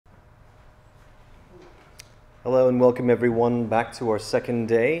Hello and welcome everyone back to our second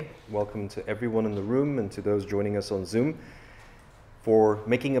day. Welcome to everyone in the room and to those joining us on Zoom for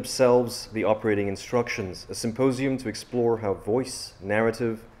Making Up Selves, the Operating Instructions, a symposium to explore how voice,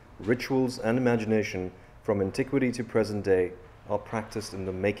 narrative, rituals and imagination from antiquity to present day are practiced in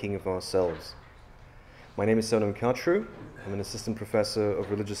the making of ourselves. My name is Sonam Kachru. I'm an assistant professor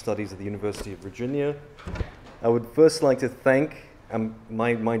of religious studies at the University of Virginia. I would first like to thank,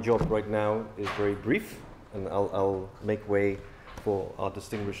 my job right now is very brief, and I'll make way for our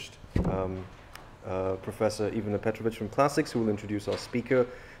distinguished Professor Ivana Petrovic from Classics, who will introduce our speaker.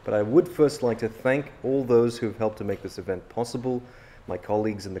 But I would first like to thank all those who have helped to make this event possible, my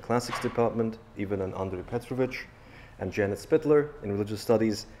colleagues in the Classics department, Ivana and Andrei Petrovic, and Janet Spittler in religious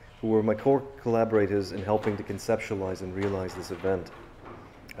studies, who were my core collaborators in helping to conceptualize and realize this event.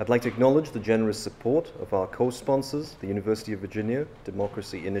 I'd like to acknowledge the generous support of our co-sponsors, the University of Virginia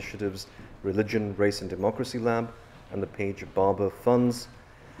Democracy Initiative's Religion, Race and Democracy Lab, and the Page Barber Funds.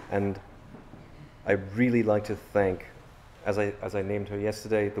 And I'd really like to thank, as I named her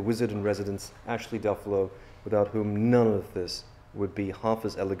yesterday, the wizard in residence, Ashley Duffalo, without whom none of this would be half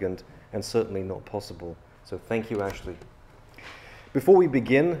as elegant and certainly not possible. So thank you, Ashley. Before we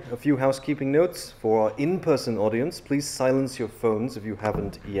begin, a few housekeeping notes. For our in-person audience, please silence your phones if you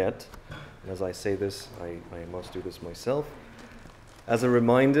haven't yet. And as I say this, I must do this myself. As a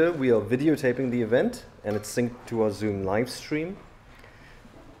reminder, we are videotaping the event, and it's synced to our Zoom live stream.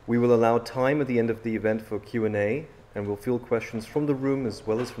 We will allow time at the end of the event for Q&A, and we'll field questions from the room as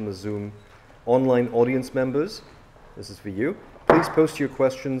well as from the Zoom online audience members. This is for you. Please post your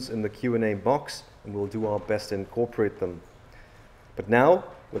questions in the Q&A box, and we'll do our best to incorporate them. But now,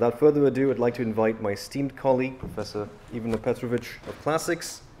 without further ado, I'd like to invite my esteemed colleague, Professor Ivana Petrovic of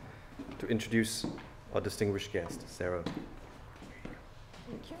Classics, to introduce our distinguished guest, Sarah.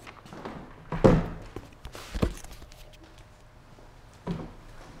 Thank you.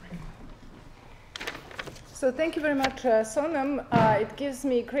 So thank you very much, Sonam. It gives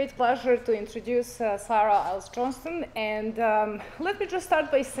me great pleasure to introduce Sarah Iles Johnston. And let me just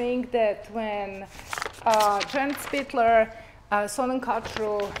start by saying that when Janet Spittler, Sonam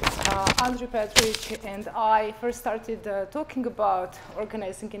Kachru, Andrei Petrovic, and I first started talking about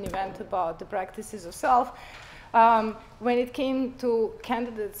organizing an event about the practices of self, when it came to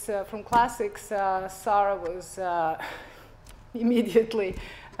candidates from Classics, Sarah was immediately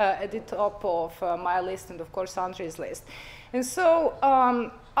at the top of my list and, of course, Andrei's list. And so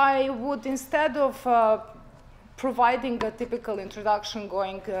I would, instead of providing a typical introduction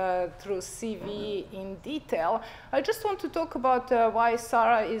going through CV in detail, I just want to talk about why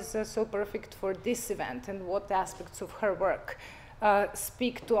Sarah is so perfect for this event and what aspects of her work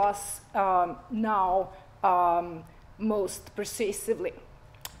speak to us now most persuasively.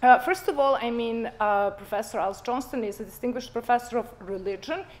 First of all, I mean, Professor Iles Johnston is a distinguished professor of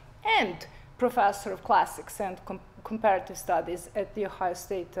religion and professor of classics and comparative studies at The Ohio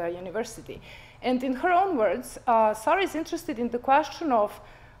State University. And in her own words, Sarah is interested in the question of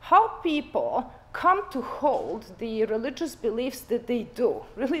how people come to hold the religious beliefs that they do,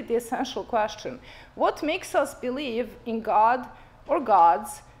 really the essential question. What makes us believe in God or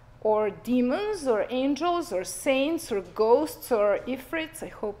gods or demons or angels or saints or ghosts or ifrits, I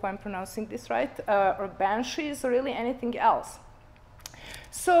hope I'm pronouncing this right, or banshees or really anything else?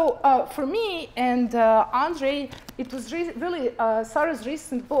 So for me and Andrei, it was really Sarah's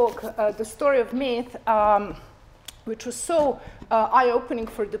recent book, The Story of Myth, which was so eye-opening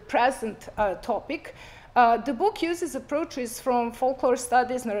for the present topic. The book uses approaches from folklore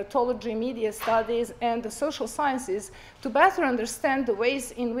studies, narratology, media studies, and the social sciences to better understand the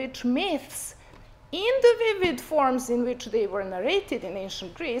ways in which myths, in the vivid forms in which they were narrated in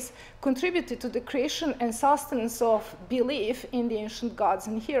ancient Greece, contributed to the creation and sustenance of belief in the ancient gods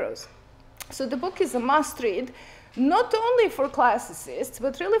and heroes. So the book is a must-read, not only for classicists,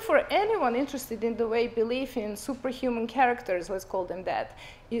 but really for anyone interested in the way belief in superhuman characters, let's call them that,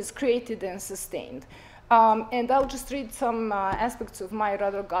 is created and sustained. And I'll just read some aspects of my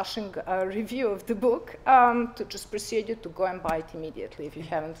rather gushing review of the book to just persuade you to go and buy it immediately if you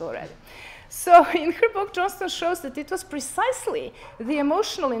haven't already. So in her book, Johnston shows that it was precisely the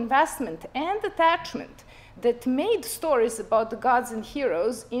emotional investment and attachment that made stories about the gods and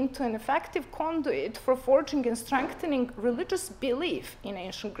heroes into an effective conduit for forging and strengthening religious belief in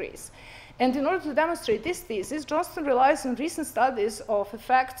ancient Greece. And in order to demonstrate this thesis, Johnston relies on recent studies of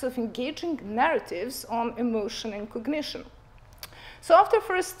effects of engaging narratives on emotion and cognition. So after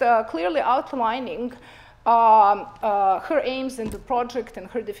first clearly outlining her aims in the project and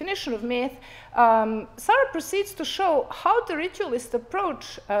her definition of myth, Sarah proceeds to show how the ritualist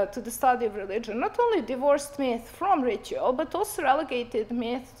approach to the study of religion not only divorced myth from ritual, but also relegated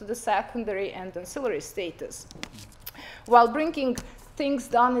myth to the secondary and ancillary status, while bringing things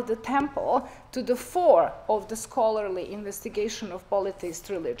done at the temple to the fore of the scholarly investigation of polytheist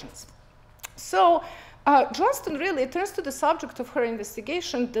religions. So Johnston really turns to the subject of her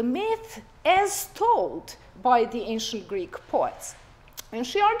investigation, the myth as told by the ancient Greek poets. And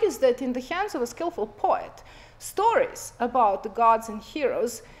she argues that in the hands of a skillful poet, stories about the gods and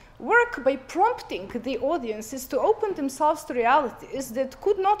heroes work by prompting the audiences to open themselves to realities that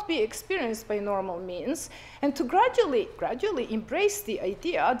could not be experienced by normal means, and to gradually embrace the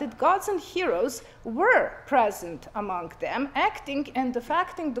idea that gods and heroes were present among them, acting and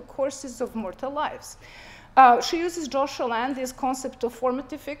affecting the courses of mortal lives. She uses Joshua Landy's concept of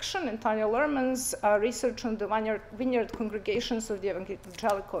formative fiction and Tanya Lerman's research on the vineyard congregations of the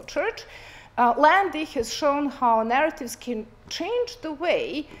Evangelical Church. Landy has shown how narratives can change the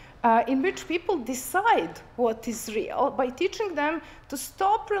way in which people decide what is real by teaching them to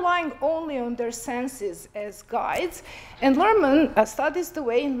stop relying only on their senses as guides. And Lerman studies the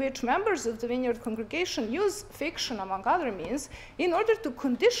way in which members of the Vineyard congregation use fiction, among other means, in order to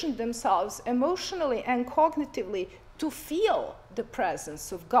condition themselves emotionally and cognitively to feel the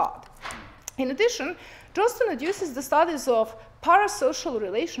presence of God. In addition, Johnston adduces the studies of parasocial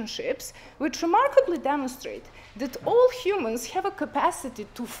relationships, which remarkably demonstrate that all humans have a capacity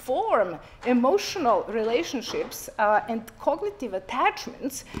to form emotional relationships and cognitive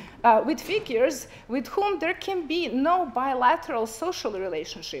attachments with figures with whom there can be no bilateral social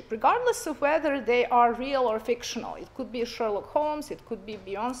relationship, regardless of whether they are real or fictional. It could be Sherlock Holmes, it could be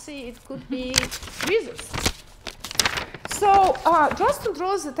Beyonce, it could be Jesus. So Johnston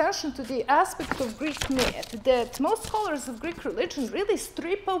draws attention to the aspect of Greek myth that most scholars of Greek religion really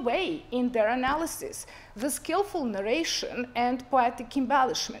strip away in their analysis, the skillful narration and poetic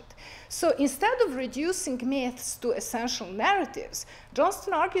embellishment. So instead of reducing myths to essential narratives,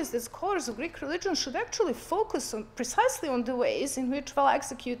 Johnston argues that scholars of Greek religion should actually focus precisely on the ways in which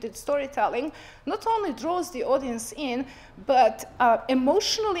well-executed storytelling not only draws the audience in, but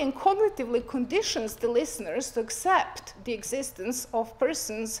emotionally and cognitively conditions the listeners to accept the existence of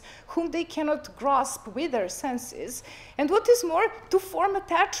persons whom they cannot grasp with their senses, and what is more, to form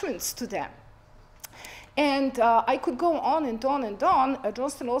attachments to them. And I could go on and on and on.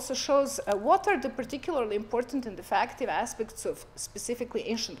 Johnston also shows what are the particularly important and effective aspects of specifically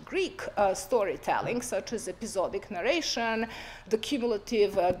ancient Greek storytelling, such as episodic narration, the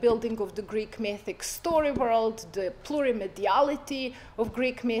cumulative building of the Greek mythic story world, the plurimediality of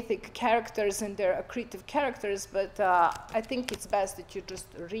Greek mythic characters and their accretive characters. But I think it's best that you just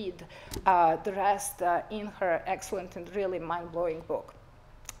read the rest in her excellent and really mind-blowing book.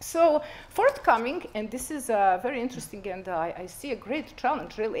 So forthcoming, and this is very interesting and I see a great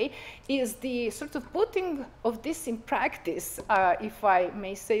challenge really, is the sort of putting of this in practice, if I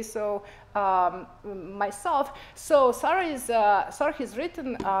may say so myself. So Sarah has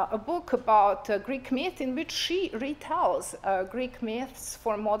written a book about Greek myth in which she retells Greek myths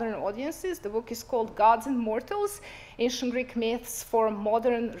for modern audiences. The book is called Gods and Mortals, Ancient Greek Myths for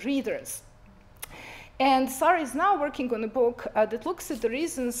Modern Readers. And Sarah is now working on a book that looks at the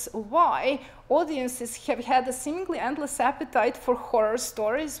reasons why audiences have had a seemingly endless appetite for horror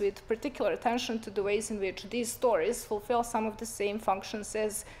stories, with particular attention to the ways in which these stories fulfill some of the same functions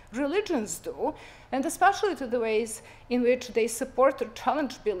as religions do, and especially to the ways in which they support or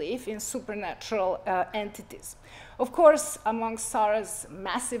challenge belief in supernatural entities. Of course, amongst Sarah's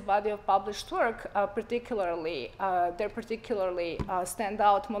massive body of published work, there particularly stand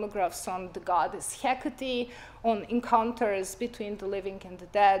out monographs on the goddess Hecate, on encounters between the living and the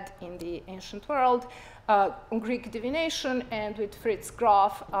dead in the ancient world, on Greek divination, and with Fritz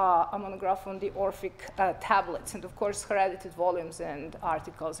Graf, a monograph on the Orphic tablets. And of course, her edited volumes and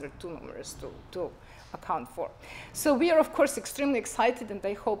articles are too numerous to account for. So we are, of course, extremely excited, and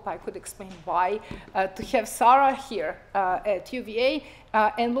I hope I could explain why, to have Sarah here at UVA,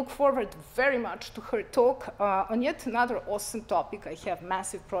 and look forward very much to her talk on yet another awesome topic. I have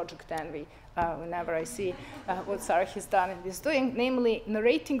massive project envy whenever I see what Sarah has done and is doing, namely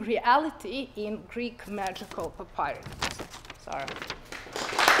narrating reality in Greek magical papyri. So, Sarah.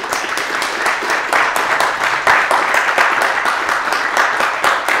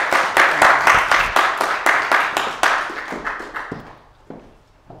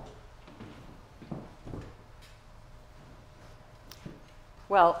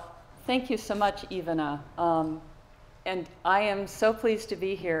 Well, thank you so much, Ivana. And I am so pleased to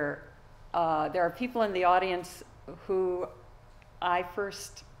be here There are people in the audience who I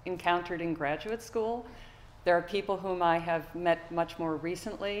first encountered in graduate school. There are people whom I have met much more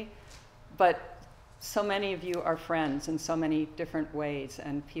recently, but so many of you are friends in so many different ways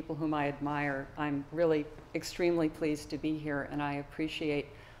and people whom I admire. I'm really extremely pleased to be here, and I appreciate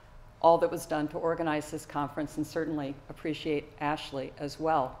all that was done to organize this conference, and certainly appreciate Ashley as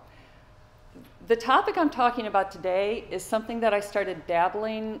well. The topic I'm talking about today is something that I started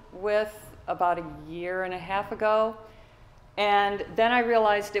dabbling with about a year and a half ago, and then I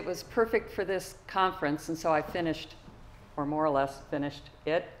realized it was perfect for this conference, and so I finished, or more or less finished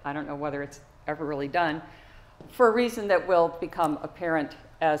it. I don't know whether it's ever really done, for a reason that will become apparent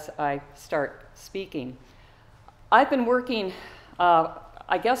as I start speaking. I've been working,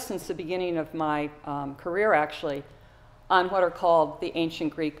 I guess since the beginning of my career actually, on what are called the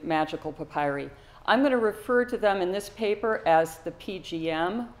ancient Greek magical papyri. I'm going to refer to them in this paper as the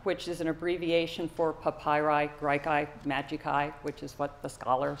PGM, which is an abbreviation for papyri, graeci, magicae, which is what the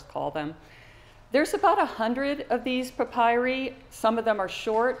scholars call them. There's about 100 of these papyri. Some of them are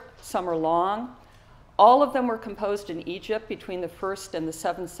short, some are long. All of them were composed in Egypt between the 1st and the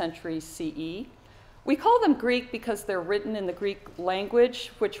 7th century CE. We call them Greek because they're written in the Greek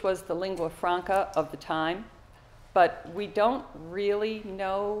language, which was the lingua franca of the time. But we don't really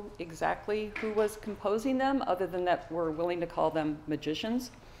know exactly who was composing them, other than that we're willing to call them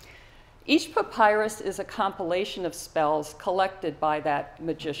magicians. Each papyrus is a compilation of spells collected by that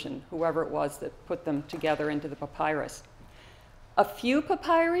magician, whoever it was that put them together into the papyrus. A few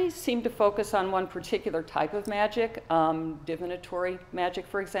papyri seem to focus on one particular type of magic, divinatory magic,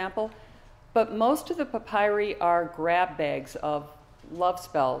 for example, but most of the papyri are grab bags of love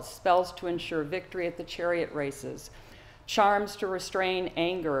spells, spells to ensure victory at the chariot races, charms to restrain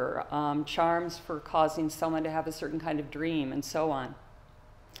anger, charms for causing someone to have a certain kind of dream, and so on.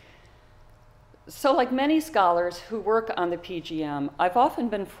 So like many scholars who work on the PGM, I've often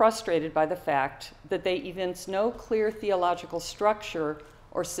been frustrated by the fact that they evince no clear theological structure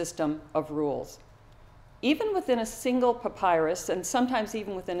or system of rules. Even within a single papyrus, and sometimes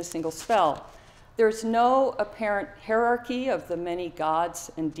even within a single spell, there's no apparent hierarchy of the many gods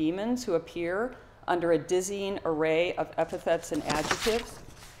and demons who appear under a dizzying array of epithets and adjectives,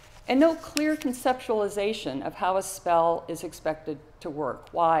 and no clear conceptualization of how a spell is expected to work,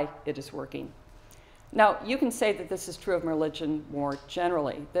 why it is working. Now, you can say that this is true of religion more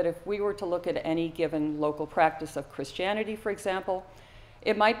generally, that if we were to look at any given local practice of Christianity, for example,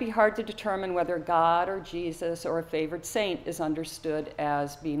 it might be hard to determine whether God or Jesus or a favored saint is understood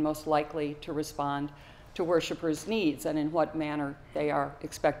as being most likely to respond to worshipers' needs and in what manner they are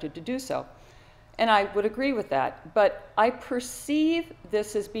expected to do so. And I would agree with that, but I perceive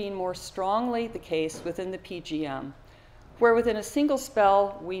this as being more strongly the case within the PGM, where within a single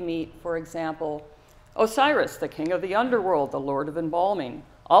spell we meet, for example, Osiris, the king of the underworld, the lord of embalming,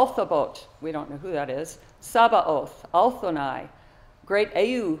 Althabot, we don't know who that is, Sabaoth, Althonai, great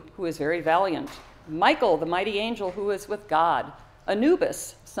Eu, who is very valiant, Michael, the mighty angel who is with God,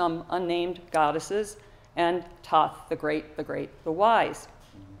 Anubis, some unnamed goddesses, and Thoth, the great, the wise.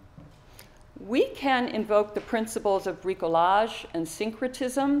 We can invoke the principles of bricolage and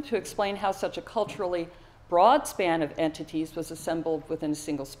syncretism to explain how such a culturally broad span of entities was assembled within a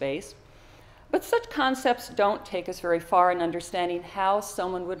single space. But such concepts don't take us very far in understanding how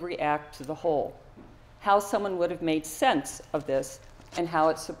someone would react to the whole, how someone would have made sense of this, and how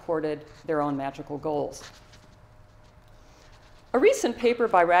it supported their own magical goals. A recent paper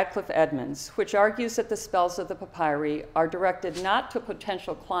by Radcliffe Edmonds, which argues that the spells of the papyri are directed not to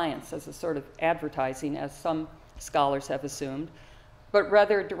potential clients as a sort of advertising, as some scholars have assumed, but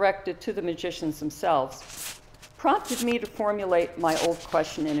rather directed to the magicians themselves, prompted me to formulate my old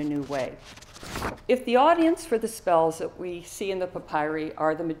question in a new way. If the audience for the spells that we see in the papyri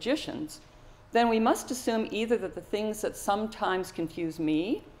are the magicians, then we must assume either that the things that sometimes confuse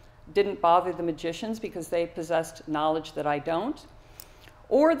me didn't bother the magicians because they possessed knowledge that I don't,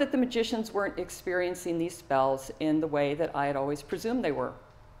 or that the magicians weren't experiencing these spells in the way that I had always presumed they were.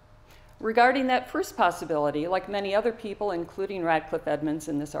 Regarding that first possibility, like many other people, including Radcliffe Edmonds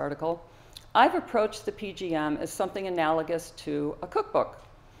in this article, I've approached the PGM as something analogous to a cookbook.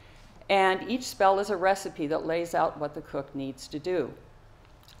 And each spell is a recipe that lays out what the cook needs to do.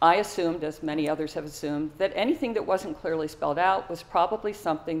 I assumed, as many others have assumed, that anything that wasn't clearly spelled out was probably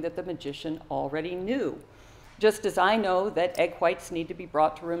something that the magician already knew. Just as I know that egg whites need to be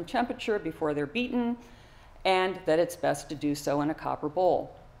brought to room temperature before they're beaten, and that it's best to do so in a copper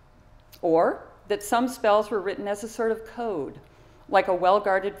bowl. Or that some spells were written as a sort of code, like a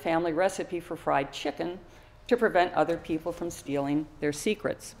well-guarded family recipe for fried chicken, to prevent other people from stealing their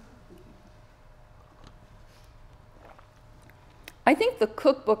secrets. I think the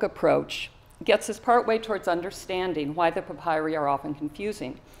cookbook approach gets us partway towards understanding why the papyri are often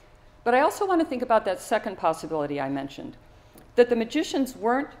confusing. But I also want to think about that second possibility I mentioned, that the magicians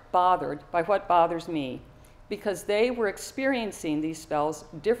weren't bothered by what bothers me because they were experiencing these spells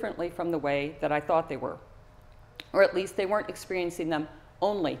differently from the way that I thought they were. Or at least they weren't experiencing them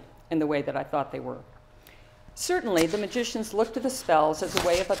only in the way that I thought they were. Certainly, the magicians looked to the spells as a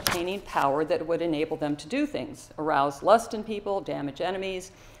way of obtaining power that would enable them to do things, arouse lust in people, damage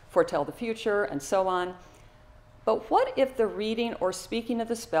enemies, foretell the future, and so on. But what if the reading or speaking of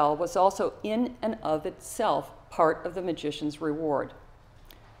the spell was also in and of itself part of the magician's reward?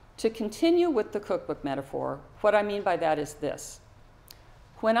 To continue with the cookbook metaphor, what I mean by that is this.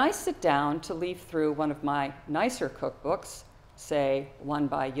 When I sit down to leaf through one of my nicer cookbooks, say one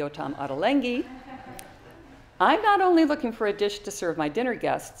by Yotam Ottolenghi, I'm not only looking for a dish to serve my dinner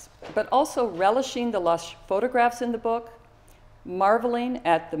guests, but also relishing the lush photographs in the book, marveling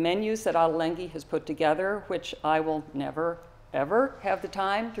at the menus that Ottolenghi has put together, which I will never, ever have the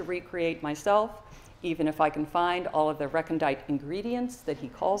time to recreate myself, even if I can find all of the recondite ingredients that he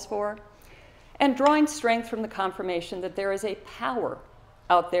calls for, and drawing strength from the confirmation that there is a power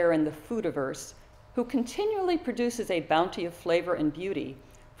out there in the foodiverse who continually produces a bounty of flavor and beauty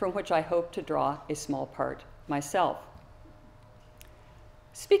from which I hope to draw a small part myself.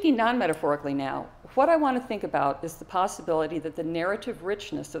 Speaking non-metaphorically now, what I want to think about is the possibility that the narrative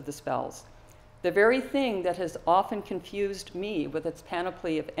richness of the spells, the very thing that has often confused me with its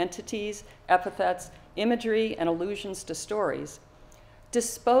panoply of entities, epithets, imagery, and allusions to stories,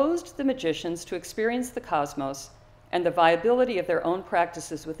 disposed the magicians to experience the cosmos and the viability of their own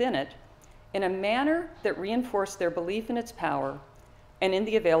practices within it in a manner that reinforced their belief in its power and in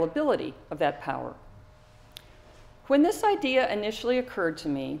the availability of that power. When this idea initially occurred to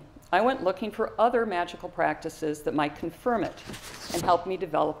me, I went looking for other magical practices that might confirm it and help me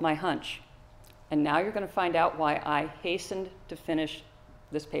develop my hunch. And now you're going to find out why I hastened to finish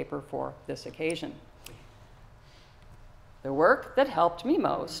this paper for this occasion. The work that helped me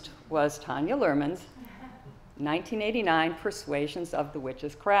most was Tanya Luhrmann's 1989 Persuasions of the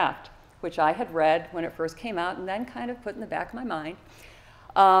Witch's Craft, which I had read when it first came out and then kind of put in the back of my mind.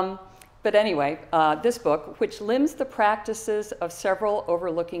 But anyway, this book, which limns the practices of several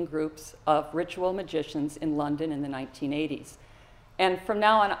overlooking groups of ritual magicians in London in the 1980s. And from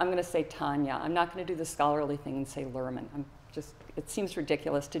now on, I'm going to say Tanya. I'm not going to do the scholarly thing and say Luhrmann. It seems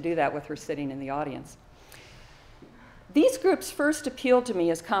ridiculous to do that with her sitting in the audience. These groups first appealed to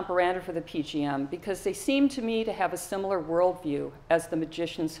me as comparanda for the PGM because they seemed to me to have a similar worldview as the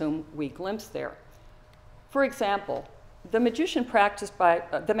magicians whom we glimpsed there. For example, the magic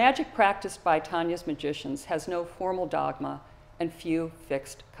practiced by Tanya's magicians has no formal dogma and few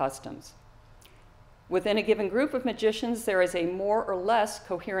fixed customs. Within a given group of magicians, there is a more or less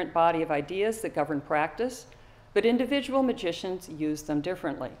coherent body of ideas that govern practice, but individual magicians use them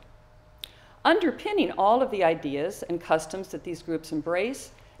differently. Underpinning all of the ideas and customs that these groups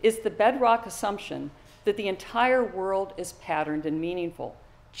embrace is the bedrock assumption that the entire world is patterned and meaningful.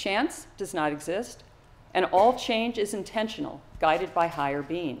 Chance does not exist, and all change is intentional, guided by higher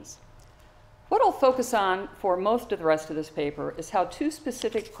beings. What I'll focus on for most of the rest of this paper is how two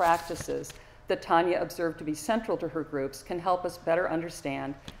specific practices that Tanya observed to be central to her groups can help us better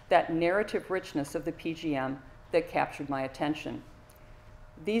understand that narrative richness of the PGM that captured my attention.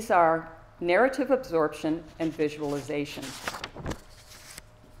 These are narrative absorption and visualization.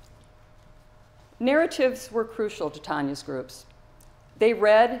 Narratives were crucial to Tanya's groups. They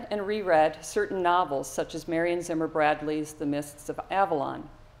read and reread certain novels such as Marion Zimmer Bradley's The Mists of Avalon,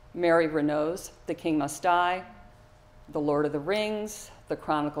 Mary Renault's The King Must Die, The Lord of the Rings, The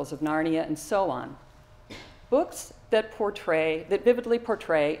Chronicles of Narnia, and so on. Books that vividly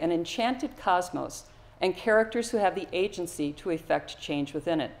portray an enchanted cosmos and characters who have the agency to effect change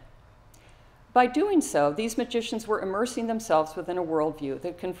within it. By doing so, these magicians were immersing themselves within a worldview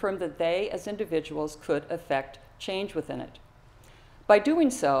that confirmed that they, as individuals, could effect change within it. By doing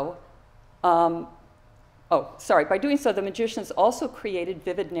so, the magicians also created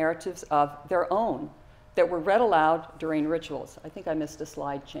vivid narratives of their own that were read aloud during rituals. I think I missed a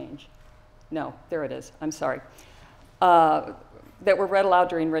slide change. No, there it is, I'm sorry. That were read aloud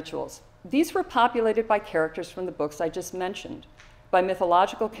during rituals. These were populated by characters from the books I just mentioned, by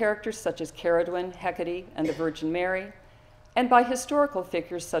mythological characters such as Ceridwen, Hecate, and the Virgin Mary, and by historical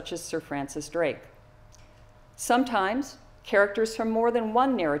figures such as Sir Francis Drake. Sometimes, characters from more than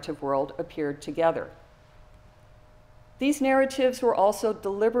one narrative world appeared together. These narratives were also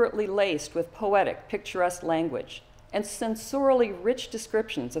deliberately laced with poetic, picturesque language and sensorially rich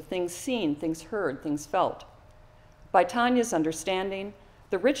descriptions of things seen, things heard, things felt. By Tanya's understanding,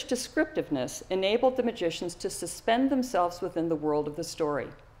 the rich descriptiveness enabled the magicians to suspend themselves within the world of the story.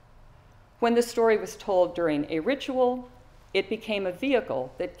 When the story was told during a ritual, it became a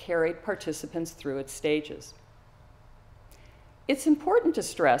vehicle that carried participants through its stages. It's important to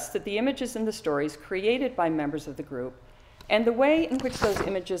stress that the images in the stories created by members of the group and the way in which those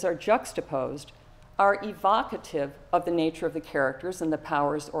images are juxtaposed are evocative of the nature of the characters and the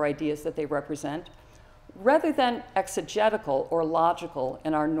powers or ideas that they represent, rather than exegetical or logical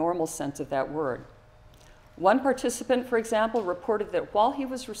in our normal sense of that word. One participant, for example, reported that while he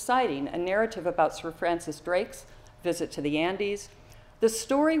was reciting a narrative about Sir Francis Drake's visit to the Andes, the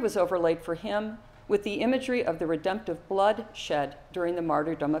story was overlaid for him with the imagery of the redemptive blood shed during the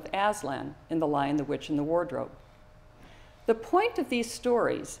martyrdom of Aslan in The Lion, the Witch, and the Wardrobe. The point of these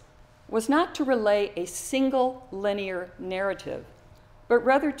stories was not to relay a single linear narrative, but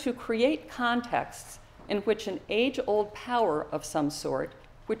rather to create contexts in which an age-old power of some sort,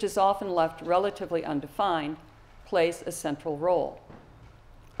 which is often left relatively undefined, plays a central role.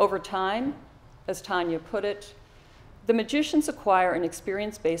 Over time, as Tanya put it, the magicians acquire an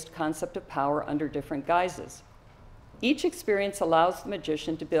experience-based concept of power under different guises. Each experience allows the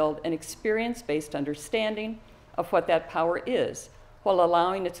magician to build an experience-based understanding of what that power is, while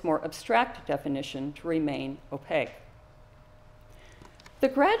allowing its more abstract definition to remain opaque. The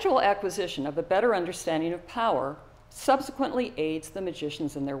gradual acquisition of a better understanding of power subsequently aids the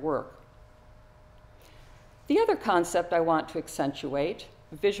magicians in their work. The other concept I want to accentuate,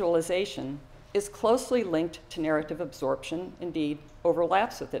 visualization, is closely linked to narrative absorption, indeed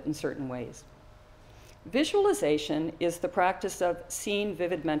overlaps with it in certain ways. Visualization is the practice of seeing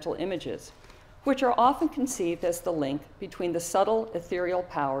vivid mental images, which are often conceived as the link between the subtle ethereal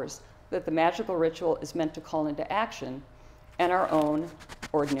powers that the magical ritual is meant to call into action and our own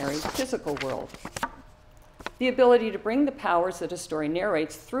ordinary physical world. The ability to bring the powers that a story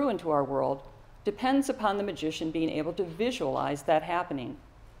narrates through into our world depends upon the magician being able to visualize that happening.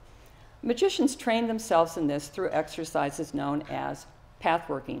 Magicians train themselves in this through exercises known as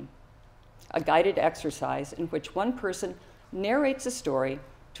pathworking, a guided exercise in which one person narrates a story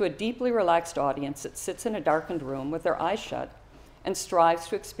to a deeply relaxed audience that sits in a darkened room with their eyes shut and strives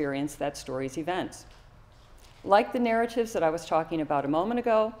to experience that story's events. Like the narratives that I was talking about a moment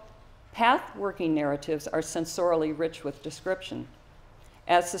ago, path-working narratives are sensorially rich with description.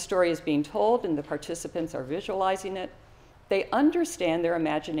 As the story is being told and the participants are visualizing it, they understand their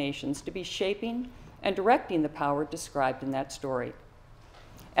imaginations to be shaping and directing the power described in that story.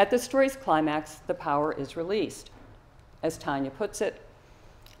 At the story's climax, the power is released. As Tanya puts it,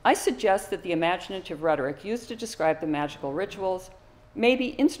 I suggest that the imaginative rhetoric used to describe the magical rituals may be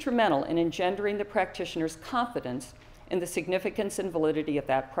instrumental in engendering the practitioner's confidence in the significance and validity of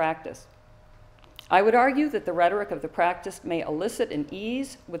that practice. I would argue that the rhetoric of the practice may elicit an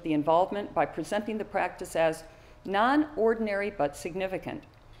ease with the involvement by presenting the practice as non-ordinary but significant,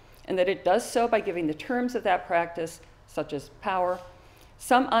 and that it does so by giving the terms of that practice, such as power,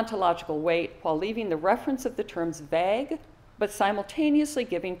 some ontological weight while leaving the reference of the terms vague, but simultaneously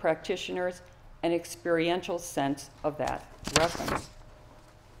giving practitioners an experiential sense of that reference.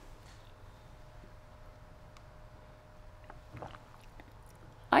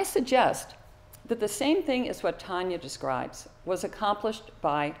 I suggest that the same thing as what Tanya describes was accomplished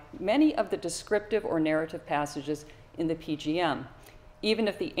by many of the descriptive or narrative passages in the PGM, even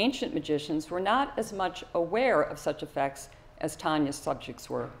if the ancient magicians were not as much aware of such effects as Tanya's subjects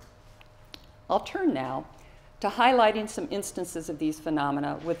were. I'll turn now to highlighting some instances of these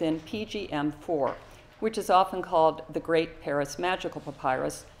phenomena within PGM-4, which is often called the Great Paris Magical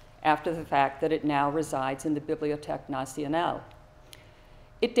Papyrus, after the fact that it now resides in the Bibliothèque Nationale.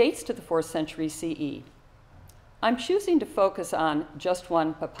 It dates to the 4th century CE. I'm choosing to focus on just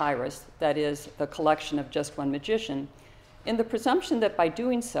one papyrus, that is, the collection of just one magician, in the presumption that by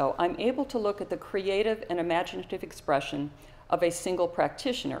doing so, I'm able to look at the creative and imaginative expression of a single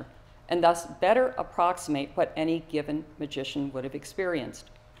practitioner, and thus better approximate what any given magician would have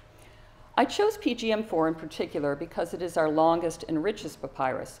experienced. I chose PGM-4 in particular because it is our longest and richest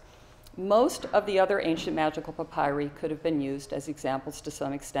papyrus. Most of the other ancient magical papyri could have been used as examples to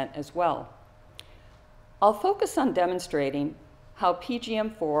some extent as well. I'll focus on demonstrating how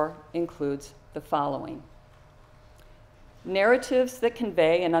PGM-4 includes the following: narratives that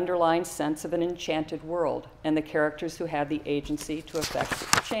convey an underlying sense of an enchanted world and the characters who have the agency to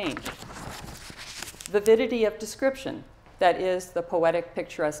effect change. Vividity of description, that is, the poetic,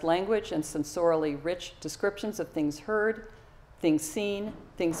 picturesque language and sensorially rich descriptions of things heard, things seen,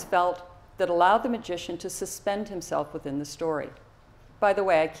 things felt, that allow the magician to suspend himself within the story. By the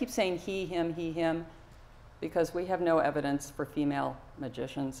way, I keep saying he, him, because we have no evidence for female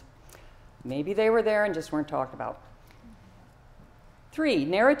magicians. Maybe they were there and just weren't talked about. 3,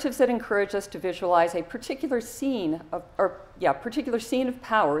 narratives that encourage us to visualize a particular scene of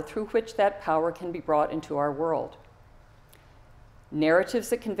power through which that power can be brought into our world. Narratives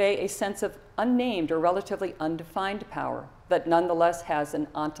that convey a sense of unnamed or relatively undefined power that nonetheless has an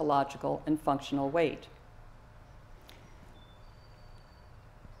ontological and functional weight.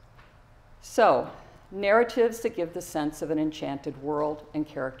 So, narratives that give the sense of an enchanted world and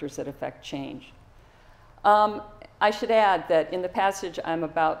characters that affect change. I should add that in the passage I'm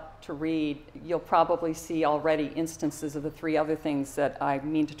about to read, you'll probably see already instances of the 3 other things that I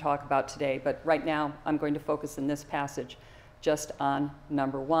mean to talk about today, but right now I'm going to focus in this passage just on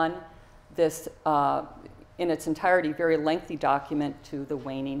number 1, this, in its entirety, very lengthy document to the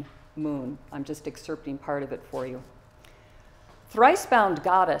waning moon. I'm just excerpting part of it for you. Thrice-bound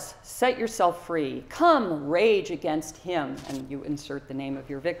goddess, set yourself free. Come, rage against him, and you insert the name of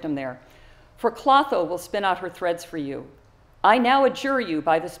your victim there. For Clotho will spin out her threads for you. I now adjure you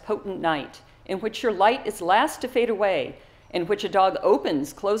by this potent night, in which your light is last to fade away, in which a dog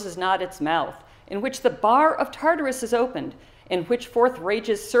opens, closes not its mouth, in which the bar of Tartarus is opened, in which forth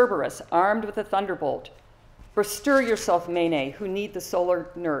rages Cerberus, armed with a thunderbolt. Bestir yourself, Mene, who need the solar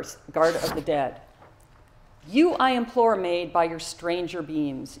nurse, guard of the dead. You I implore, maid, by your stranger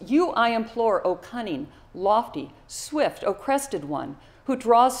beams. You I implore, O cunning, lofty, swift, O crested one, who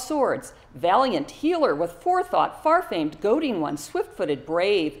draws swords, valiant, healer, with forethought, far-famed, goading one, swift-footed,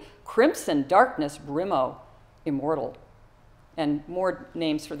 brave, crimson, darkness, Brimo, immortal. And more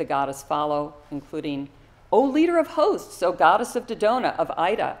names for the goddess follow, including, O leader of hosts, O goddess of Dodona, of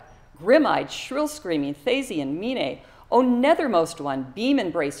Ida, grim-eyed, shrill-screaming, Thasian, Mine, O nethermost one,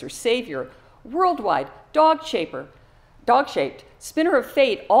 beam-embracer, savior, worldwide, dog-shaped, spinner of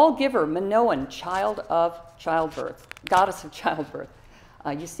fate, all-giver, Minoan, child of childbirth, goddess of childbirth.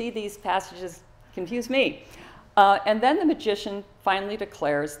 You see, these passages confuse me. And then the magician finally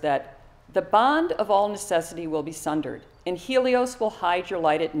declares that the bond of all necessity will be sundered, and Helios will hide your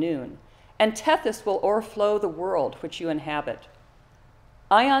light at noon, and Tethys will o'erflow the world which you inhabit.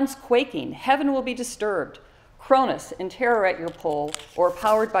 Ions quaking, heaven will be disturbed. Cronus, in terror at your pole, or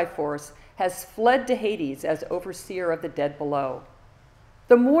powered by force, has fled to Hades as overseer of the dead below.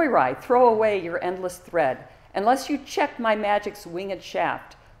 The Moirai throw away your endless thread, unless you check my magic's winged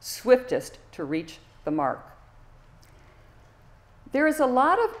shaft, swiftest to reach the mark. There is a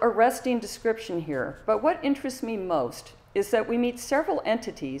lot of arresting description here, but what interests me most is that we meet several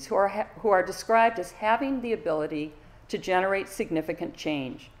entities who are described as having the ability to generate significant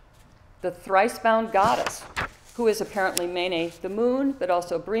change. The thrice-bound goddess, who is apparently Mene the moon, but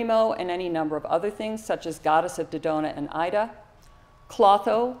also Brimo and any number of other things, such as goddess of Dodona and Ida.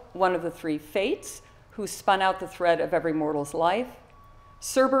 Clotho, one of the 3 fates, who spun out the thread of every mortal's life.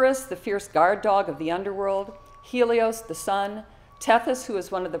 Cerberus, the fierce guard dog of the underworld. Helios, the sun. Tethys, who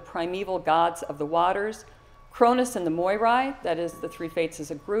is one of the primeval gods of the waters. Cronus and the Moirai, that is, the 3 fates as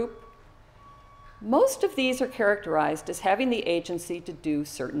a group. Most of these are characterized as having the agency to do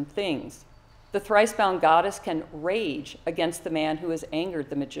certain things. The thrice-bound goddess can rage against the man who has angered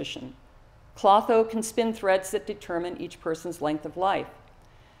the magician. Clotho can spin threads that determine each person's length of life.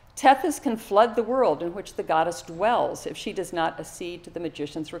 Tethys can flood the world in which the goddess dwells if she does not accede to the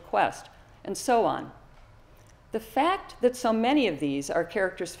magician's request, and so on. The fact that so many of these are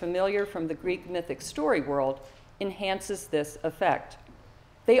characters familiar from the Greek mythic story world enhances this effect.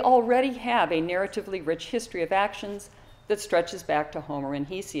 They already have a narratively rich history of actions that stretches back to Homer and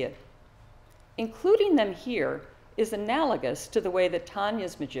Hesiod. Including them here is analogous to the way that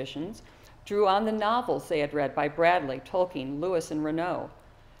Tanya's magicians drew on the novels they had read by Bradley, Tolkien, Lewis, and Renaud,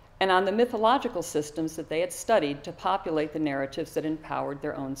 and on the mythological systems that they had studied to populate the narratives that empowered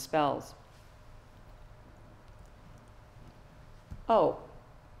their own spells. Oh,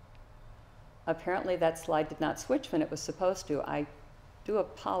 apparently that slide did not switch when it was supposed to. I do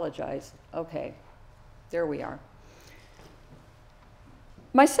apologize. Okay, there we are.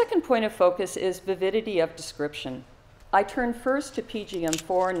 My second point of focus is vividity of description. I turn first to PGM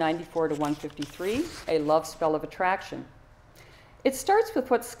 4, 94 to 153, a love spell of attraction. It starts with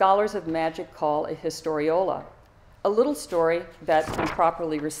what scholars of magic call a historiola, a little story that, when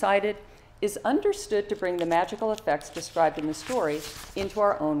properly recited, is understood to bring the magical effects described in the story into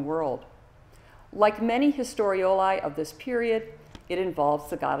our own world. Like many historiolae of this period, it involves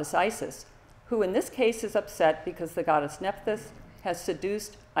the goddess Isis, who in this case is upset because the goddess Nephthys has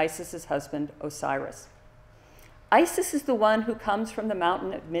seduced Isis's husband, Osiris. Isis is the one who comes from the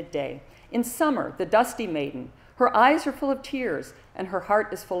mountain at midday. In summer, the dusty maiden. Her eyes are full of tears, and her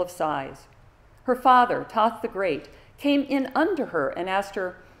heart is full of sighs. Her father, Thoth the Great, came in unto her and asked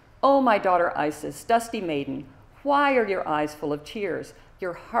her, "O my daughter Isis, dusty maiden, why are your eyes full of tears,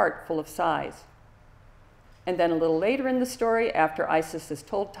 your heart full of sighs?" And then a little later in the story, after Isis has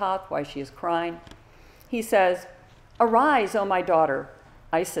told Thoth why she is crying, he says, "Arise, O my daughter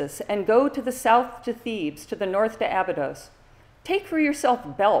Isis, and go to the south to Thebes, to the north to Abydos. Take for yourself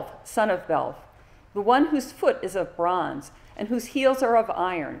Belph, son of Belph, the one whose foot is of bronze and whose heels are of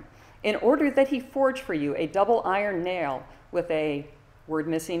iron, in order that he forge for you a double iron nail with a," word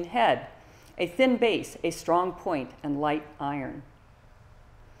missing, "head, a thin base, a strong point, and light iron."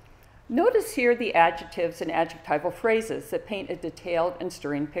 Notice here the adjectives and adjectival phrases that paint a detailed and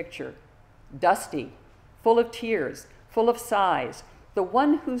stirring picture. Dusty, full of tears, full of sighs, the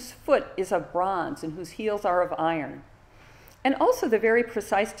one whose foot is of bronze and whose heels are of iron. And also the very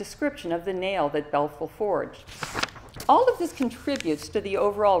precise description of the nail that Belph will forge. All of this contributes to the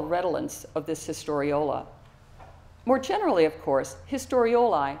overall redolence of this historiola. More generally, of course,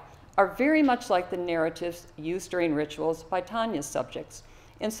 historioli are very much like the narratives used during rituals by Tanya's subjects,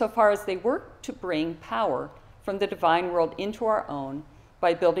 insofar as they work to bring power from the divine world into our own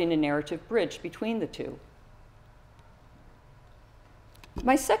by building a narrative bridge between the two.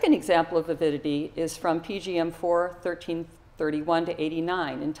 My second example of avidity is from PGM 4, 1331 to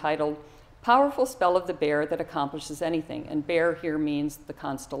 89, entitled "Powerful Spell of the Bear That Accomplishes Anything," and bear here means the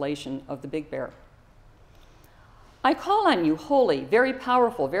constellation of the Big Bear. "I call on you, holy, very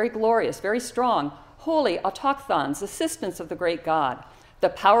powerful, very glorious, very strong, holy autochthons, assistants of the great God, the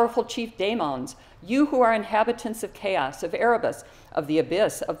powerful chief daemons, you who are inhabitants of chaos, of Erebus, of the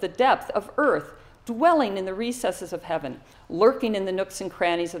abyss, of the depth, of earth, dwelling in the recesses of heaven, lurking in the nooks and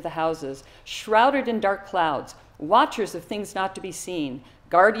crannies of the houses, shrouded in dark clouds, watchers of things not to be seen,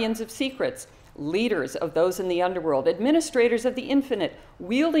 guardians of secrets, leaders of those in the underworld, administrators of the infinite,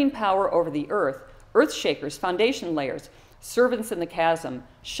 wielding power over the earth, earth shakers, foundation layers, servants in the chasm,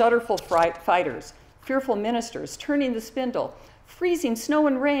 shudderful fighters, fearful ministers, turning the spindle, freezing snow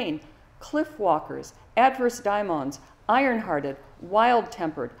and rain, cliff walkers, adverse daimons, iron-hearted,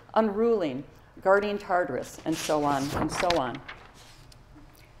 wild-tempered, unruling, guardian Tartarus, and so on and so on."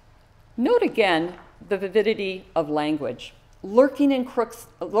 Note again the vividity of language. Lurking in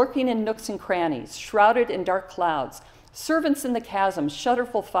nooks and crannies, shrouded in dark clouds, servants in the chasm,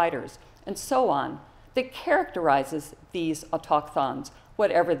 shudderful fighters, and so on, that characterizes these autochthons,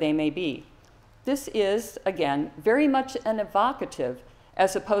 whatever they may be. This is, again, very much an evocative,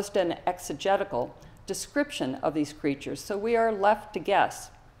 as opposed to an exegetical, description of these creatures, so we are left to guess.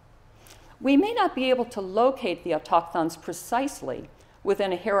 We may not be able to locate the autochthons precisely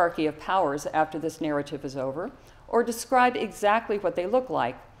within a hierarchy of powers after this narrative is over, or describe exactly what they look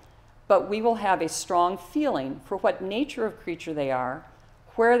like, but we will have a strong feeling for what nature of creature they are,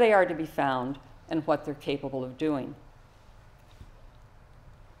 where they are to be found, and what they're capable of doing.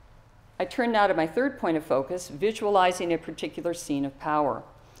 I turn now to my third point of focus, visualizing a particular scene of power.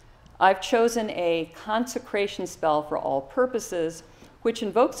 I've chosen a consecration spell for all purposes, which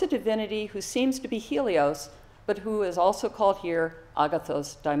invokes a divinity who seems to be Helios, but who is also called here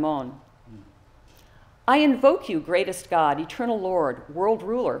Agathos Daimon. "I invoke you, greatest God, eternal Lord, world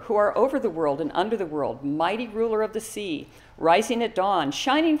ruler, who are over the world and under the world, mighty ruler of the sea, rising at dawn,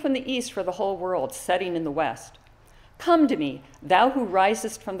 shining from the east for the whole world, setting in the west. Come to me, thou who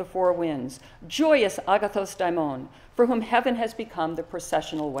risest from the four winds, joyous Agathos Daimon, for whom heaven has become the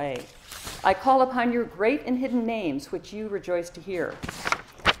processional way. I call upon your great and hidden names, which you rejoice to hear.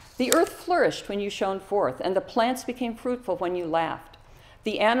 The earth flourished when you shone forth, and the plants became fruitful when you laughed.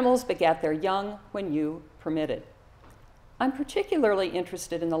 The animals begat their young when you permitted." I'm particularly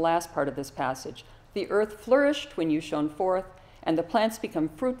interested in the last part of this passage. The earth flourished when you shone forth, and the plants become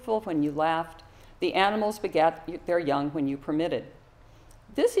fruitful when you laughed. The animals begat their young when you permitted.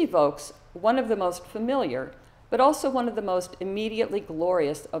 This evokes one of the most familiar, but also one of the most immediately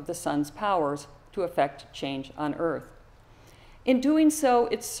glorious of the sun's powers to effect change on earth. In doing so,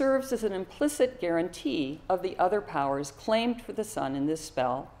 it serves as an implicit guarantee of the other powers claimed for the sun in this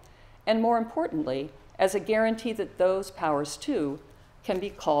spell, and more importantly, as a guarantee that those powers too can be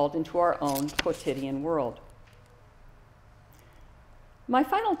called into our own quotidian world. My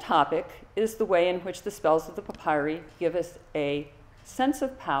final topic is the way in which the spells of the papyri give us a sense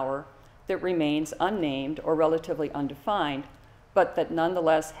of power that remains unnamed or relatively undefined, but that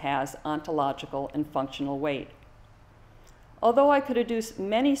nonetheless has ontological and functional weight. Although I could adduce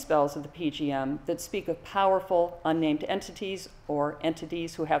many spells of the PGM that speak of powerful, unnamed entities or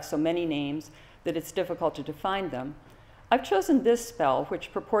entities who have so many names that it's difficult to define them, I've chosen this spell,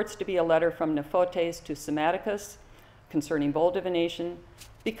 which purports to be a letter from Nephotes to Psammetichus concerning bowl divination,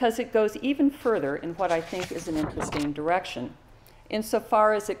 because it goes even further in what I think is an interesting direction,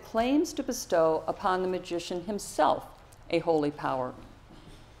 insofar as it claims to bestow upon the magician himself a holy power.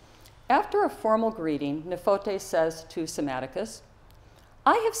 After a formal greeting, Nephthys says to Symmaticus,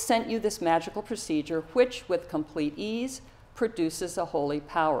 "I have sent you this magical procedure which, with complete ease, produces a holy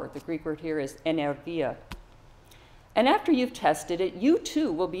power." The Greek word here is energia. "And after you've tested it, you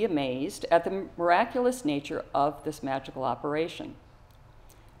too will be amazed at the miraculous nature of this magical operation."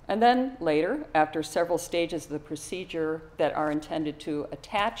 And then later, after several stages of the procedure that are intended to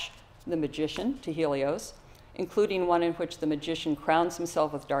attach the magician to Helios, including one in which the magician crowns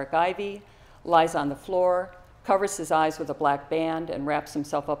himself with dark ivy, lies on the floor, covers his eyes with a black band, and wraps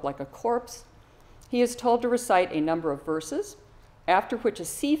himself up like a corpse, he is told to recite a number of verses, after which a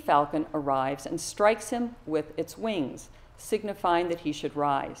sea falcon arrives and strikes him with its wings, signifying that he should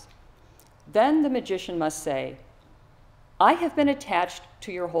rise. Then the magician must say, "I have been attached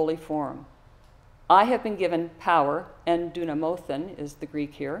to your holy form. I have been given power," and dunamothen is the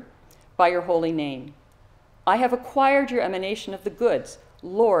Greek here, "by your holy name. I have acquired your emanation of the goods,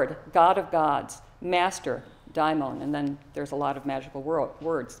 Lord, God of gods, Master, daimon," and then there's a lot of magical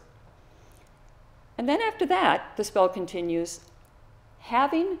words. And then after that, the spell continues,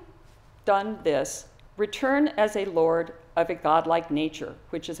 "Having done this, return as a lord of a godlike nature,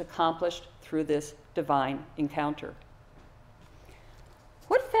 which is accomplished through this divine encounter."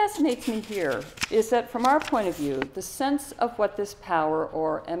 What fascinates me here is that from our point of view, the sense of what this power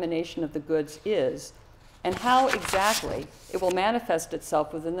or emanation of the goods is and how exactly it will manifest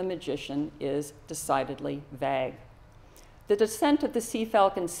itself within the magician is decidedly vague. The descent of the sea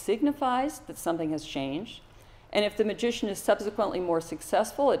falcon signifies that something has changed, and if the magician is subsequently more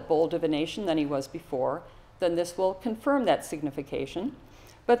successful at bold divination than he was before, then this will confirm that signification.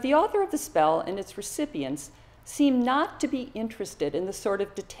 But the author of the spell and its recipients seem not to be interested in the sort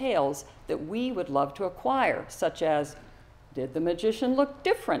of details that we would love to acquire, such as, did the magician look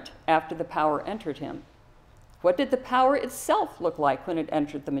different after the power entered him? What did the power itself look like when it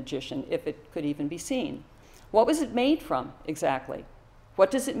entered the magician, if it could even be seen? What was it made from, exactly? What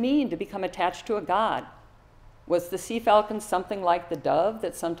does it mean to become attached to a god? Was the sea falcon something like the dove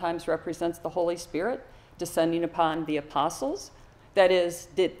that sometimes represents the Holy Spirit descending upon the apostles? That is,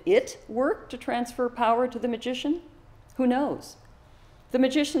 did it work to transfer power to the magician? Who knows? The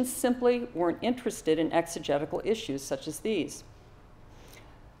magicians simply weren't interested in exegetical issues such as these.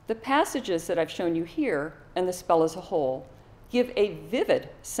 The passages that I've shown you here, and the spell as a whole, give a vivid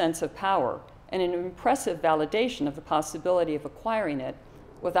sense of power and an impressive validation of the possibility of acquiring it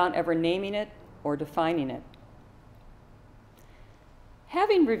without ever naming it or defining it.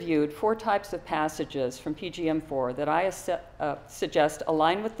 Having reviewed 4 types of passages from PGM4 that I suggest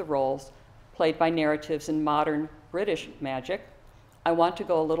align with the roles played by narratives in modern British magic, I want to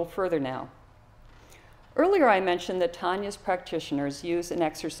go a little further now. Earlier I mentioned that Tanya's practitioners use an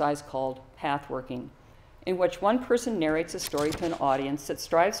exercise called pathworking, in which one person narrates a story to an audience that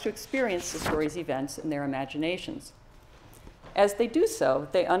strives to experience the story's events in their imaginations. As they do so,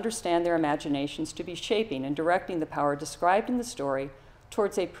 they understand their imaginations to be shaping and directing the power described in the story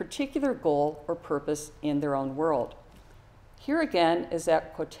towards a particular goal or purpose in their own world. Here again is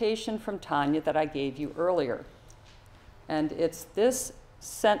that quotation from Tanya that I gave you earlier. And it's this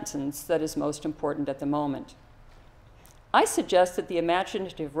sentence that is most important at the moment. "I suggest that the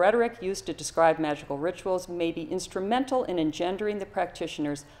imaginative rhetoric used to describe magical rituals may be instrumental in engendering the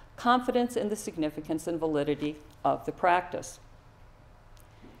practitioner's confidence in the significance and validity of the practice.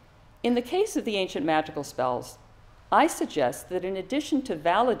 In the case of the ancient magical spells, I suggest that in addition to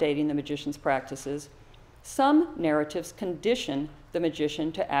validating the magician's practices, some narratives condition the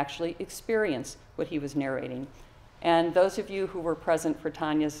magician to actually experience what he was narrating." And those of you who were present for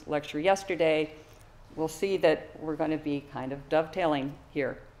Tanya's lecture yesterday will see that we're going to be kind of dovetailing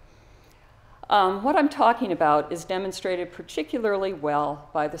here. What I'm talking about is demonstrated particularly well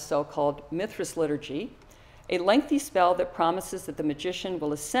by the so-called Mithras liturgy, a lengthy spell that promises that the magician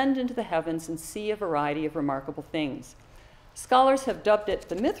will ascend into the heavens and see a variety of remarkable things. Scholars have dubbed it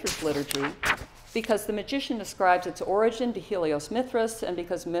the Mithras liturgy because the magician ascribes its origin to Helios Mithras and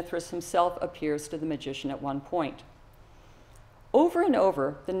because Mithras himself appears to the magician at one point. Over and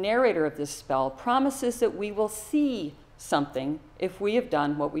over, the narrator of this spell promises that we will see something if we have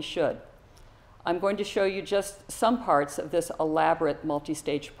done what we should. I'm going to show you just some parts of this elaborate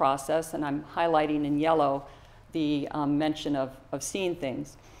multi-stage process, and I'm highlighting in yellow the mention of seeing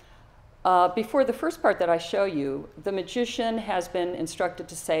things. Before the first part that I show you, the magician has been instructed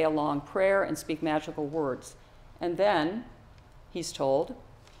to say a long prayer and speak magical words. And then he's told,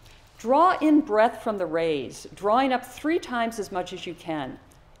 "Draw in breath from the rays, drawing up 3 times as much as you can.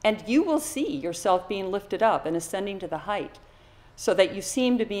 and you will see yourself being lifted up and ascending to the height, so that you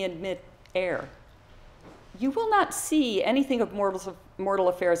seem to be in mid-air. You will not see anything of mortal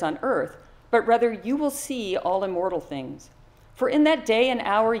affairs on earth, but rather you will see all immortal things. For in that day and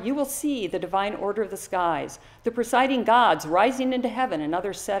hour you will see the divine order of the skies, the presiding gods rising into heaven and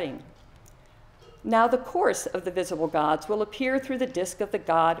others setting. Now the course of the visible gods will appear through the disk of the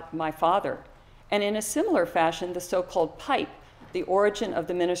God, my Father, and in a similar fashion the so-called pipe, the origin of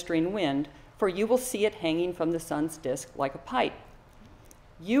the ministering wind, for you will see it hanging from the sun's disk like a pipe.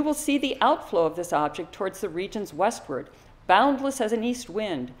 You will see the outflow of this object towards the regions westward, boundless as an east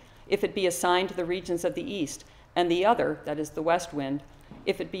wind, if it be assigned to the regions of the east, and the other, that is the west wind,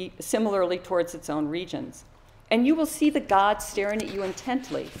 if it be similarly towards its own regions. And you will see the gods staring at you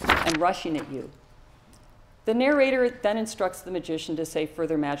intently and rushing at you. The narrator then instructs the magician to say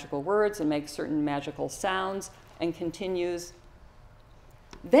further magical words and make certain magical sounds, and continues,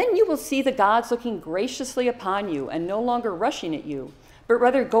 "Then you will see the gods looking graciously upon you and no longer rushing at you, but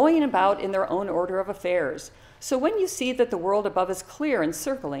rather going about in their own order of affairs. So when you see that the world above is clear and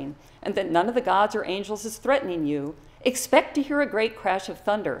circling, and that none of the gods or angels is threatening you, expect to hear a great crash of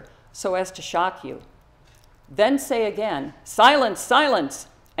thunder, so as to shock you. Then say again, 'Silence, silence!'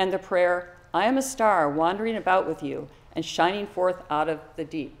 and the prayer, 'I am a star wandering about with you and shining forth out of the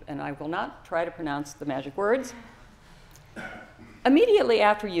deep.'" And I will not try to pronounce the magic words. Immediately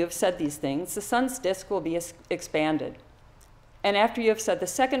after you have said these things, the sun's disk will be expanded. And after you have said the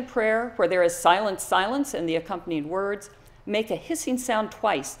second prayer, where there is silence, silence, and the accompanying words, make a hissing sound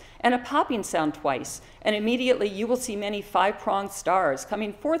twice and a popping sound twice, and immediately you will see many five-pronged stars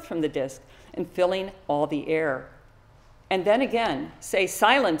coming forth from the disk and filling all the air. And then again, say,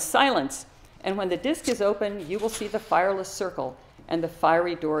 "Silence, silence," and when the disk is open, you will see the fireless circle and the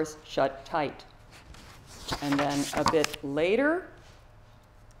fiery doors shut tight. And then a bit later,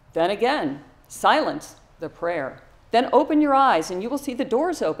 then again, "Silence," the prayer. "Then open your eyes, and you will see the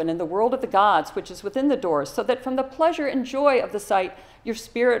doors open in the world of the gods, which is within the doors, so that from the pleasure and joy of the sight, your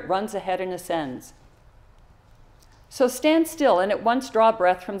spirit runs ahead and ascends. So stand still and at once draw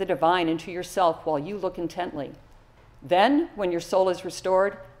breath from the divine into yourself while you look intently. Then, when your soul is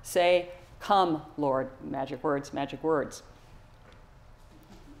restored, say, 'Come, Lord,' magic words, magic words.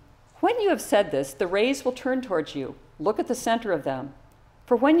 When you have said this, the rays will turn towards you. Look at the center of them.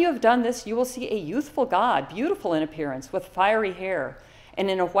 For when you have done this, you will see a youthful god, beautiful in appearance, with fiery hair, and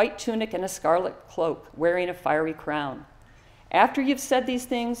in a white tunic and a scarlet cloak, wearing a fiery crown. After you've said these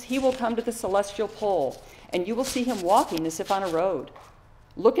things, he will come to the celestial pole, and you will see him walking as if on a road.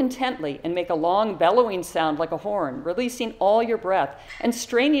 Look intently and make a long bellowing sound like a horn, releasing all your breath and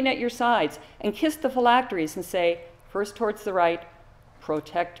straining at your sides, and kiss the phylacteries and say, first towards the right,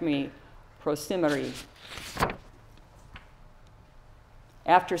 'Protect me, prosimeri.'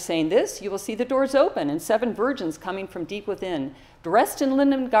 After saying this, you will see the doors open and 7 virgins coming from deep within, dressed in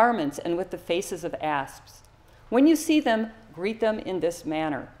linen garments and with the faces of asps. When you see them, greet them in this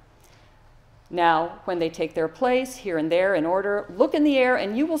manner. Now, when they take their place, here and there in order, look in the air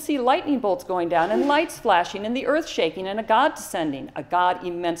and you will see lightning bolts going down and lights flashing and the earth shaking and a god descending, a god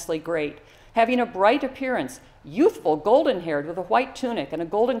immensely great, having a bright appearance, youthful, golden-haired, with a white tunic and a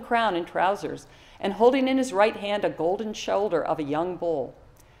golden crown and trousers, and holding in his right hand a golden shoulder of a young bull.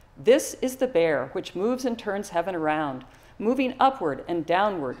 This is the bear which moves and turns heaven around, moving upward and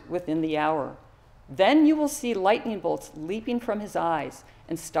downward within the hour. Then you will see lightning bolts leaping from his eyes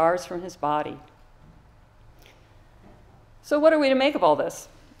and stars from his body. So what are we to make of all this?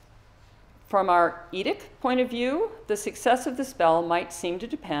 From our Edic point of view, the success of the spell might seem to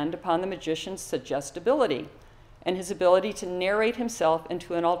depend upon the magician's suggestibility and his ability to narrate himself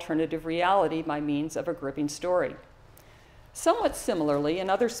into an alternative reality by means of a gripping story. Somewhat similarly, in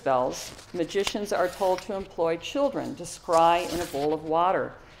other spells, magicians are told to employ children to scry in a bowl of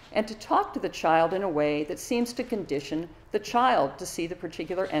water and to talk to the child in a way that seems to condition the child to see the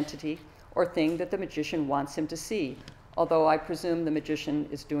particular entity or thing that the magician wants him to see, although I presume the magician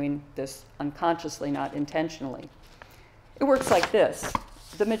is doing this unconsciously, not intentionally. It works like this.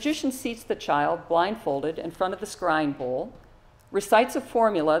 The magician seats the child blindfolded in front of the scrying bowl, recites a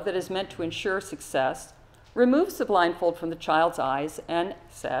formula that is meant to ensure success, removes the blindfold from the child's eyes, and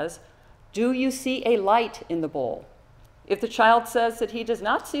says, "Do you see a light in the bowl?" If the child says that he does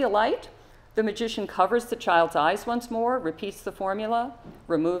not see a light, the magician covers the child's eyes once more, repeats the formula,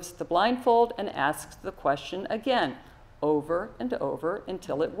 removes the blindfold, and asks the question again, over and over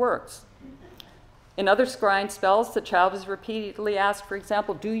until it works. In other scrying spells, the child is repeatedly asked, for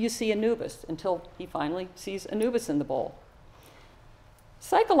example, "Do you see Anubis?" until he finally sees Anubis in the bowl.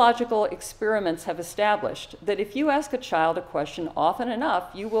 Psychological experiments have established that if you ask a child a question often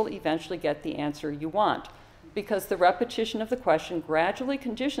enough, you will eventually get the answer you want, because the repetition of the question gradually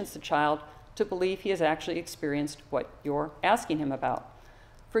conditions the child to believe he has actually experienced what you're asking him about.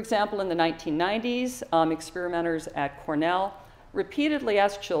 For example, in the 1990s, experimenters at Cornell repeatedly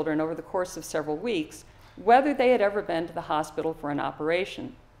asked children over the course of several weeks whether they had ever been to the hospital for an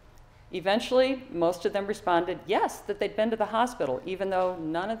operation. Eventually, most of them responded yes, that they'd been to the hospital, even though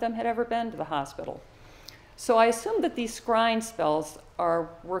none of them had ever been to the hospital. So I assume that these scrying spells are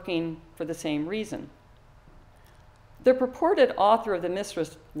working for the same reason. The purported author of the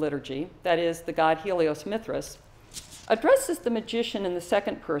Mithras liturgy, that is, the god Helios Mithras, addresses the magician in the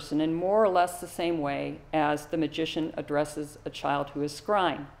second person in more or less the same way as the magician addresses a child who is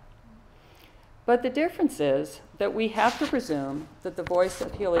scrying. But the difference is that we have to presume that the voice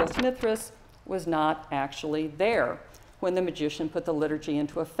of Helios Mithras was not actually there when the magician put the liturgy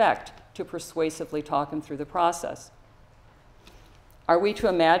into effect to persuasively talk him through the process. Are we to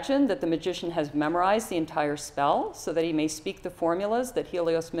imagine that the magician has memorized the entire spell so that he may speak the formulas that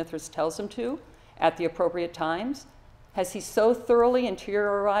Helios Mithras tells him to at the appropriate times? Has he so thoroughly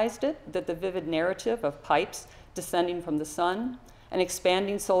interiorized it that the vivid narrative of pipes descending from the sun, an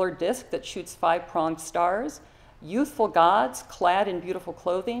expanding solar disk that shoots 5-pronged stars, youthful gods clad in beautiful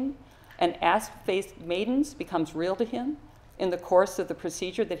clothing, and asp-faced maidens becomes real to him in the course of the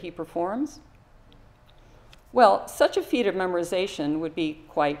procedure that he performs? Well, such a feat of memorization would be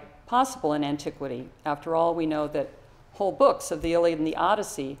quite possible in antiquity. After all, we know that whole books of the Iliad and the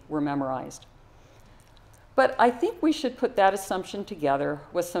Odyssey were memorized. But I think we should put that assumption together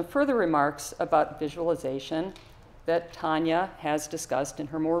with some further remarks about visualization that Tanya has discussed in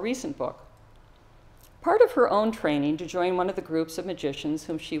her more recent book. Part of her own training to join one of the groups of magicians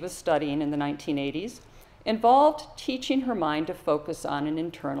whom she was studying in the 1980s involved teaching her mind to focus on an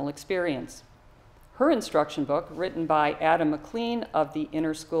internal experience. Her instruction book, written by Adam McLean of the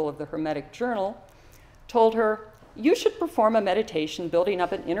Inner School of the Hermetic Journal, told her, "You should perform a meditation building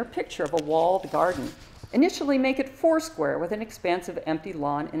up an inner picture of a walled garden. Initially make it foursquare with an expansive empty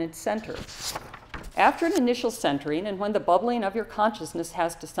lawn in its center. After an initial centering, and when the bubbling of your consciousness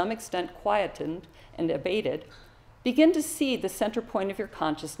has to some extent quietened and abated, begin to see the center point of your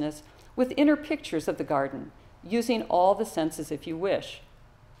consciousness with inner pictures of the garden, using all the senses if you wish.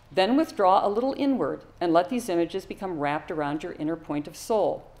 Then withdraw a little inward and let these images become wrapped around your inner point of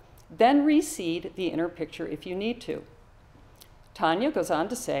soul. Then reseed the inner picture if you need to." Tanya goes on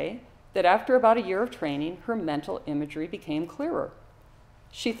to say that after about a year of training, her mental imagery became clearer.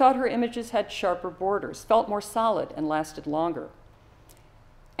 She thought her images had sharper borders, felt more solid, and lasted longer.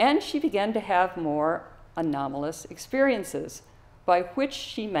 And she began to have more anomalous experiences, by which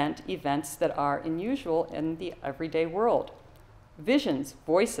she meant events that are unusual in the everyday world. Visions,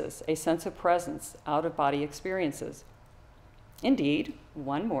 voices, a sense of presence, out-of-body experiences. Indeed,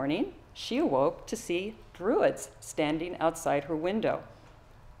 one morning, she awoke to see druids standing outside her window.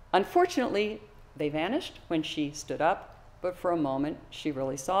 Unfortunately, they vanished when she stood up, but for a moment, she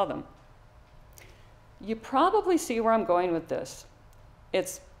really saw them. You probably see where I'm going with this.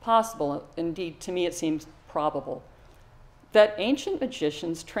 It's possible, indeed, to me it seems probable, that ancient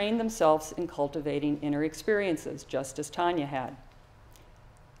magicians trained themselves in cultivating inner experiences, just as Tanya had.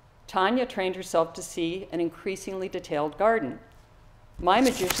 Tanya trained herself to see an increasingly detailed garden. My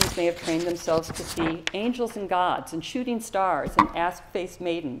magicians may have trained themselves to see angels and gods and shooting stars and asp-faced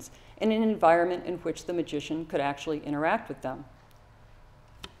maidens in an environment in which the magician could actually interact with them.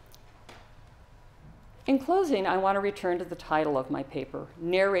 In closing, I want to return to the title of my paper,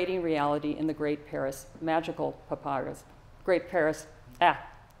 Narrating Reality in the Great Paris Magical Papyrus.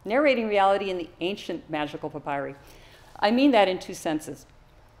 Narrating Reality in the Ancient Magical Papyri. I mean that in two senses.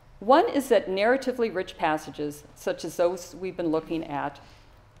 One is that narratively rich passages, such as those we've been looking at,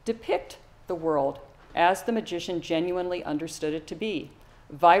 depict the world as the magician genuinely understood it to be,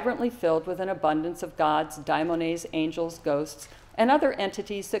 vibrantly filled with an abundance of gods, daimones, angels, ghosts, and other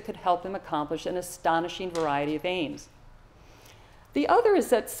entities that could help him accomplish an astonishing variety of aims. The other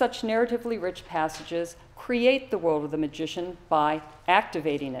is that such narratively rich passages create the world of the magician by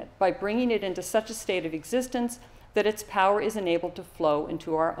activating it, by bringing it into such a state of existence that its power is enabled to flow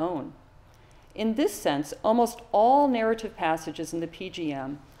into our own. In this sense, almost all narrative passages in the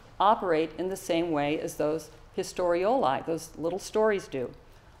PGM operate in the same way as those historioli, those little stories do,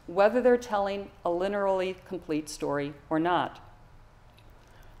 whether they're telling a linearly complete story or not.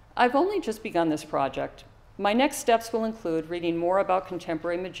 I've only just begun this project. My next steps will include reading more about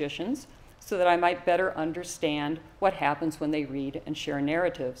contemporary magicians so that I might better understand what happens when they read and share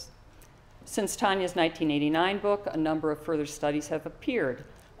narratives. Since Tanya's 1989 book, a number of further studies have appeared,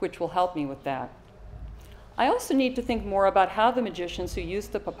 which will help me with that. I also need to think more about how the magicians who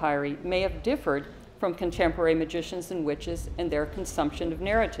used the papyri may have differed from contemporary magicians and witches in their consumption of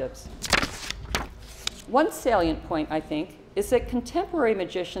narratives. One salient point, I think, is that contemporary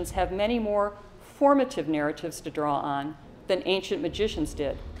magicians have many more formative narratives to draw on than ancient magicians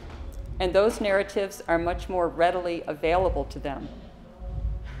did, and those narratives are much more readily available to them.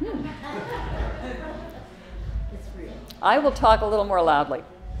 I will talk a little more loudly,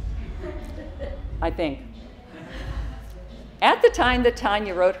 I think. At the time that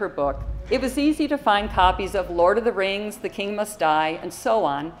Tanya wrote her book, it was easy to find copies of Lord of the Rings, The King Must Die, and so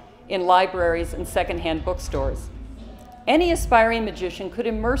on in libraries and secondhand bookstores. Any aspiring magician could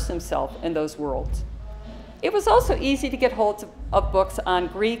immerse himself in those worlds. It was also easy to get hold of books on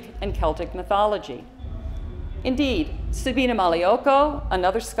Greek and Celtic mythology. Indeed, Sabina Maliocco,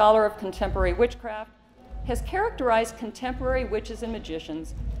 another scholar of contemporary witchcraft, has characterized contemporary witches and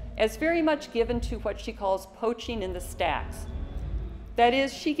magicians as very much given to what she calls poaching in the stacks. That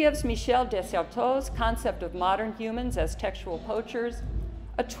is, she gives Michel Desserteau's concept of modern humans as textual poachers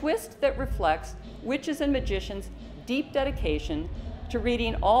a twist that reflects witches and magicians' deep dedication to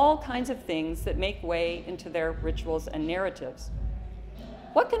reading all kinds of things that make way into their rituals and narratives.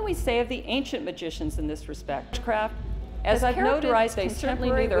 What can we say of the ancient magicians in this respect? Witchcraft, as I've noted, they certainly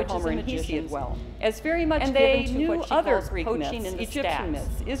knew their Homer and Hesiod well, as very much and given to what she calls Greek poaching myths, in the Egyptian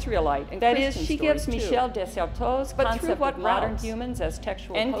myths, Israelite, and that Christian is, she gives Michel Desserteau's concept of modern humans as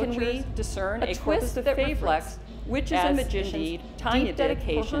textual poachers, and can we discern a twist that reflects witches and magicians' deep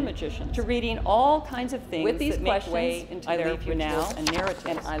dedication to reading all kinds of things that make way into their rituals and narratives.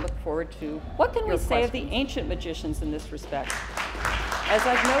 And I look forward to what can we say of the ancient magicians in this respect? As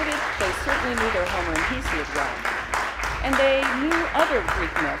I've noted, they certainly knew their Homer and Hesiod well. And they knew other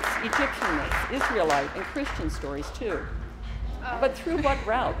Greek myths, Egyptian myths, Israelite, and Christian stories too. But through what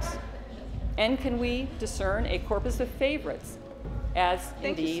routes? And can we discern a corpus of favorites, as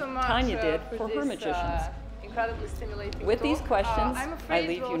indeed Tanya did for her magicians? Incredibly stimulating With these questions, I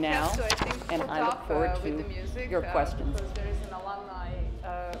leave you now, and I look forward to your questions. Because there is an alumni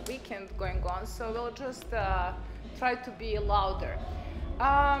weekend going on, so we'll just try to be louder.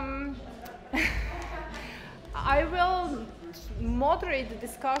 I will moderate the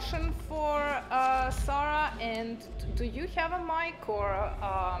discussion for Sarah, and do you have a mic, or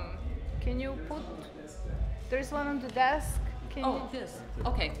can you put, there's one on the desk. Can you, this,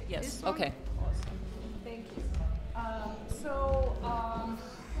 okay, yes, okay. Awesome. Thank you.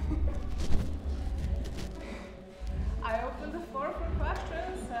 I open the floor for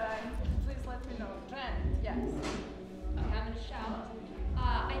questions, please let me know. Jen, yes. Okay, I'm going to shout.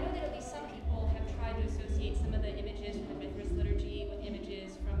 I know that at least some people have tried to associate some of the images from the Mithras liturgy with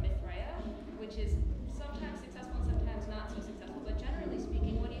images from Mithraea, which is sometimes successful and sometimes not so successful. But generally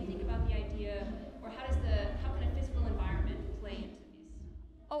speaking, what do you think about the idea, or how can a physical environment play into these?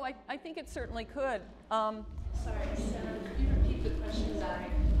 Oh, I think it certainly could. Sorry, Sarah, could you repeat the question back,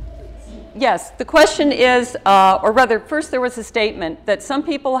 please? Yes, the question is, or rather, first there was a statement that some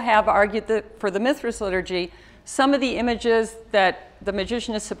people have argued that for the Mithras liturgy, some of the images that the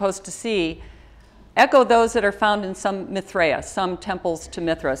magician is supposed to see echo those that are found in some Mithraea, some temples to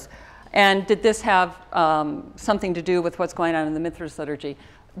Mithras. And did this have something to do with what's going on in the Mithras liturgy?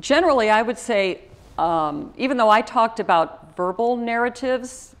 Generally, I would say, even though I talked about verbal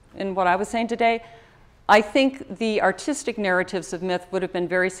narratives in what I was saying today, I think the artistic narratives of myth would have been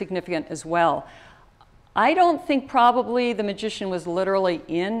very significant as well. I don't think probably the magician was literally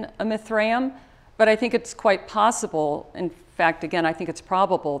in a Mithraeum, but I think it's quite possible, in fact, again, I think it's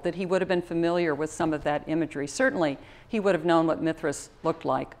probable that he would have been familiar with some of that imagery. Certainly, he would have known what Mithras looked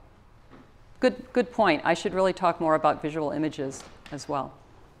like. Good point. I should really talk more about visual images as well.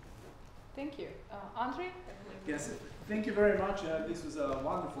 Thank you. Andre? Yes, thank you very much. This was a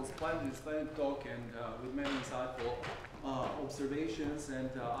wonderful, splendid talk, and with many insightful observations, and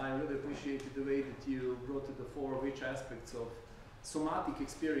I really appreciated the way that you brought to the fore which aspects of somatic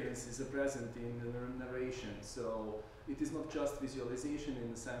experiences are present in the narration. So it is not just visualization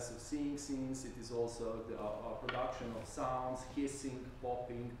in the sense of seeing scenes, it is also the production of sounds, hissing,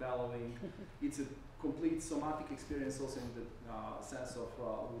 popping, bellowing. It's a complete somatic experience also in the sense of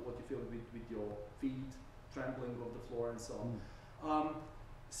what you feel with your feet, trembling of the floor and so on.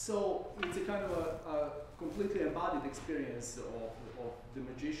 So it's a kind of a completely embodied experience of the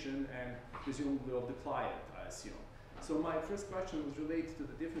magician and presumably of the client, I assume. So my first question was related to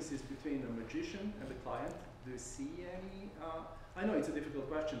the differences between a magician and a client. Do you see any? I know it's a difficult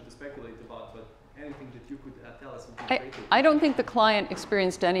question to speculate about, but anything that you could tell us would be great. I don't think the client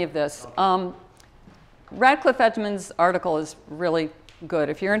experienced any of this. Okay. Radcliffe Edmonds' article is really good.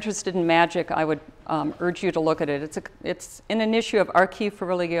 If you're interested in magic, I would urge you to look at it. It's in an issue of Archiv für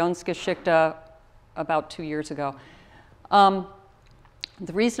Religionsgeschichte about 2 years ago.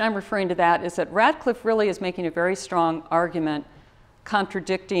 The reason I'm referring to that is that Radcliffe really is making a very strong argument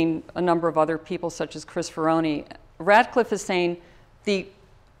contradicting a number of other people such as Chris Ferroni. Radcliffe is saying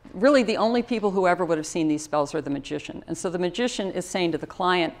really the only people who ever would have seen these spells are the magician. And so the magician is saying to the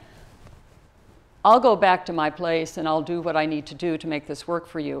client, I'll go back to my place and I'll do what I need to do to make this work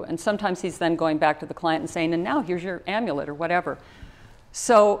for you. And sometimes he's then going back to the client and saying, and now here's your amulet or whatever.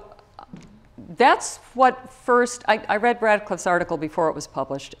 So that's what first, I read Radcliffe's article before it was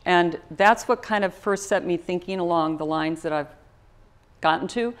published, and that's what kind of first set me thinking along the lines that I've gotten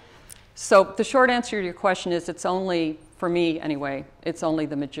to. So the short answer to your question is it's only, for me anyway, it's only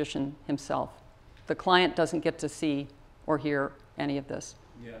the magician himself. The client doesn't get to see or hear any of this.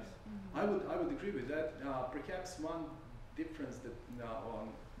 Yes, I would agree with that. Perhaps one difference that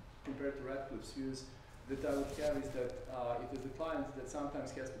compared to Radcliffe's views that I would have is that it is the client that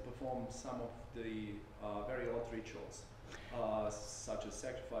sometimes has to perform some of the very odd rituals, such as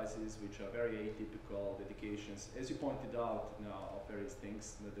sacrifices, which are very atypical, dedications, as you pointed out, of various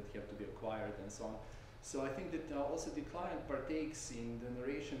things that have to be acquired and so on. So I think that also the client partakes in the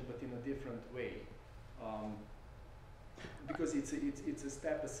narration, but in a different way, because it's a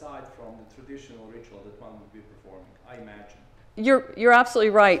step aside from the traditional ritual that one would be performing, I imagine. You're absolutely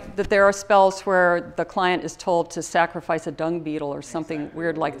right that there are spells where the client is told to sacrifice a dung beetle or something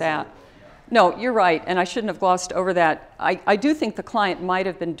weird like that. No, you're right, and I shouldn't have glossed over that. I do think the client might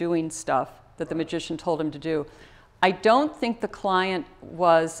have been doing stuff that the magician told him to do. I don't think the client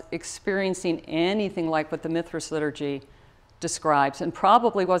was experiencing anything like what the Mithras liturgy describes, and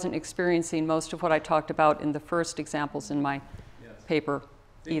probably wasn't experiencing most of what I talked about in the first examples in my paper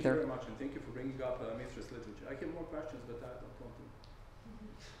either. Thank you very much, and thank you for bringing up Mithras liturgy. I have more questions, but I don't want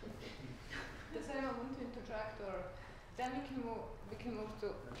to. Does anyone want to interject, or then we can move to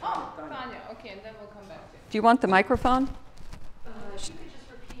Tanya. Okay, and then we'll come back to you. Do you want the microphone? If you could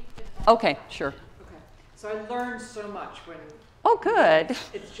just repeat. Okay, sure. Okay. So I learned so much when. Oh, good.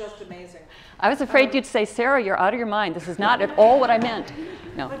 It's just amazing. I was afraid you'd say, Sarah, you're out of your mind. This is not at all what I meant.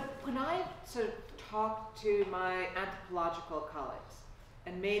 No. But when I sort of talked to my anthropological colleagues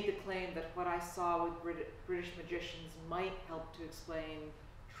and made the claim that what I saw with British magicians might help to explain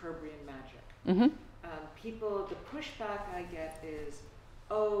Trobriand magic, the pushback I get is,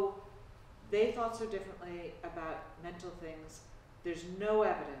 oh, they thought so differently about mental things. There's no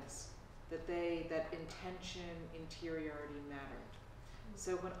evidence that intention, interiority mattered.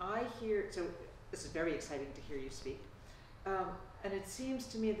 So when I hear, so this is very exciting to hear you speak, and it seems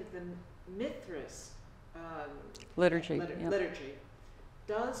to me that the Mithras liturgy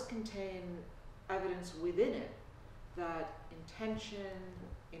does contain evidence within it that intention,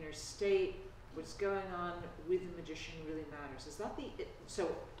 inner state, what's going on with the magician really matters. Is that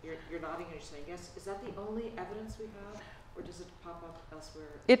so you're nodding and you're saying yes, is that the only evidence we have? Or does it pop up elsewhere?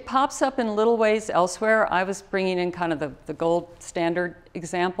 It pops up in little ways elsewhere. I was bringing in kind of the gold standard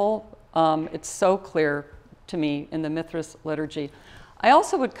example. It's so clear to me in the Mithras liturgy. I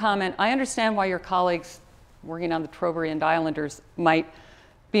also would comment, I understand why your colleagues working on the Trobriand Islanders might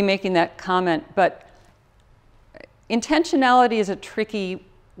be making that comment, but intentionality is a tricky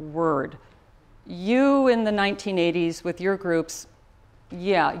word. You in the 1980s with your groups,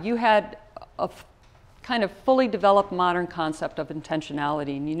 you had a kind of fully developed modern concept of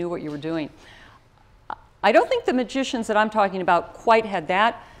intentionality, and you knew what you were doing. I don't think the magicians that I'm talking about quite had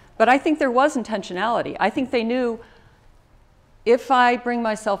that, but I think there was intentionality. I think they knew, if I bring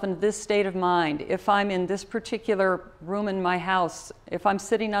myself into this state of mind, if I'm in this particular room in my house, if I'm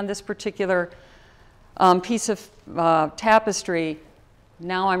sitting on this particular piece of tapestry,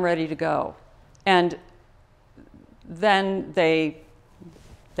 now I'm ready to go. And then they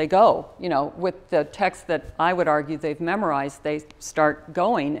go, with the text that I would argue they've memorized, they start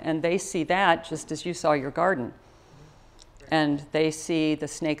going, and they see that just as you saw your garden. And they see the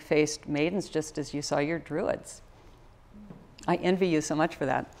snake-faced maidens just as you saw your druids. I envy you so much for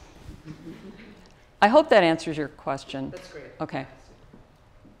that. I hope that answers your question. That's great. Okay.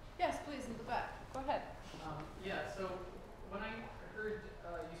 Yes, please, in the back. Go ahead. So when I heard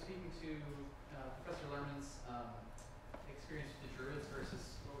you speaking to Professor Lerman's experience with the Druids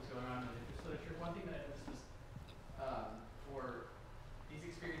versus what was going on in the Mithras literature, one thing that I noticed was for these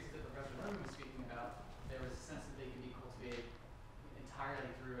experiences that Professor Lerman was speaking about, there was a sense that they can be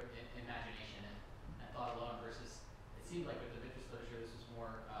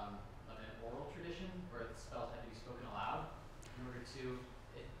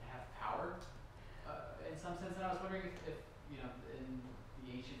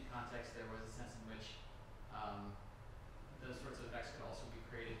context, there was a sense in which those sorts of effects could also be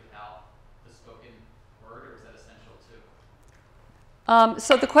created without the spoken word, or is that essential too?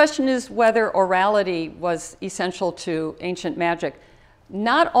 So the question is whether orality was essential to ancient magic.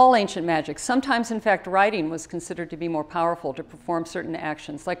 Not all ancient magic. Sometimes, in fact, writing was considered to be more powerful to perform certain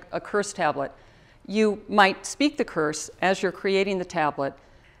actions, like a curse tablet. You might speak the curse as you're creating the tablet,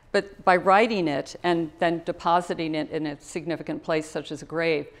 but by writing it and then depositing it in a significant place, such as a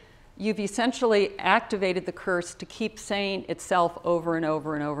grave, you've essentially activated the curse to keep saying itself over and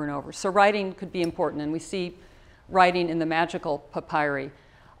over and over and over. So writing could be important, and we see writing in the magical papyri.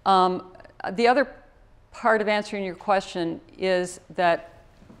 The other part of answering your question is that,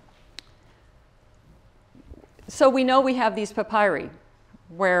 so we know we have these papyri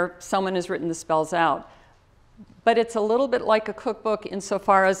where someone has written the spells out, but it's a little bit like a cookbook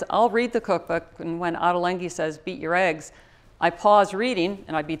insofar as I'll read the cookbook, and when Ottolenghi says beat your eggs, I pause reading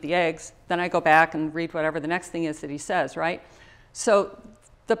and I beat the eggs, then I go back and read whatever the next thing is that he says, right? So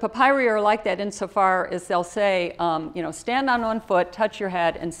the papyri are like that insofar as they'll say, stand on one foot, touch your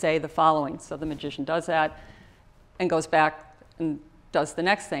head, and say the following. So the magician does that and goes back and does the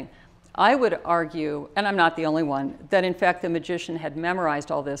next thing. I would argue, and I'm not the only one, that in fact the magician had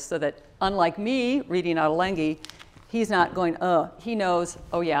memorized all this so that unlike me reading Ottolenghi, he's not going, he knows,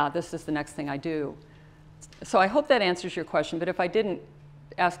 oh yeah, this is the next thing I do. So I hope that answers your question, but if I didn't,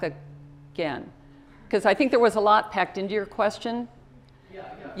 ask again. Because I think there was a lot packed into your question.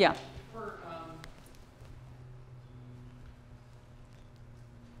 Yeah.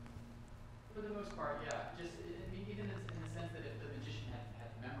 For the most part, yeah. Just even in the sense that if the magician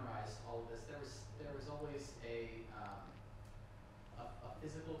had memorized all of this, there was always a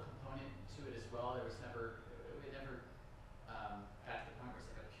physical component to it as well. It never got to the point where it's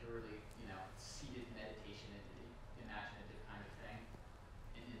like a purely seated meditation, imaginative kind of thing.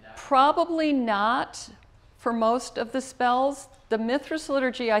 Probably not for most of the spells. The Mithras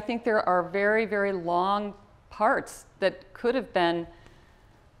liturgy, I think there are very, very long parts that could have been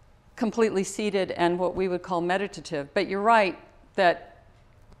completely seated and what we would call meditative. But you're right that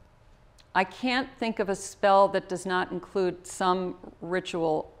I can't think of a spell that does not include some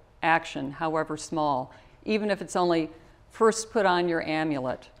ritual action, however small, even if it's only first put on your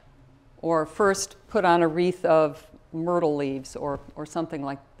amulet or first put on a wreath of myrtle leaves or something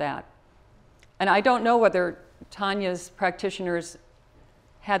like that. And I don't know whether Tanya's practitioners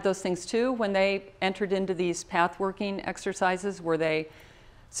had those things too when they entered into these path-working exercises. Were they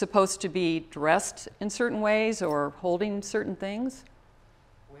supposed to be dressed in certain ways or holding certain things?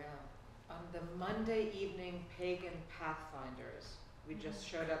 Well, on the Monday evening pagan pathfinders, we just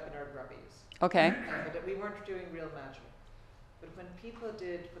showed up in our grubbies. Okay. But we weren't doing real magic. But when people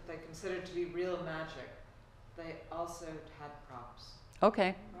did what they considered to be real magic, they also had props.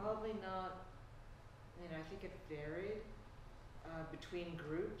 Okay. Probably not. I think it varied between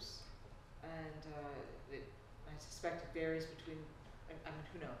groups, and I suspect it varies between,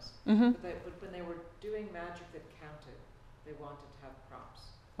 who knows? Mm-hmm. But when they were doing magic that counted, they wanted to have props.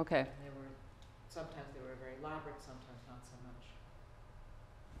 Okay. And sometimes they were very elaborate, sometimes not so much.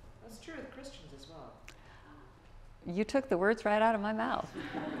 That's true with Christians as well. You took the words right out of my mouth.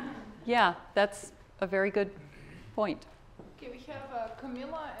 Yeah, that's a very good point. Okay, we have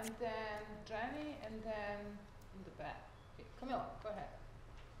Camilla and then Jenny and then in the back. Okay, Camilla, go ahead.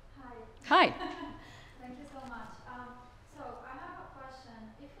 Hi. Thank you so much. So I have a question.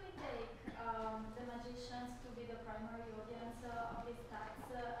 If we take the magicians to be the primary audience of this text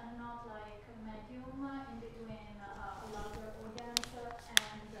and not like a medium in between a larger audience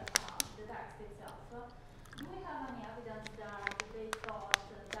and the text itself, do we have any evidence that they thought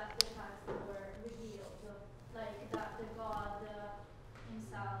that the texts were revealed, like that the god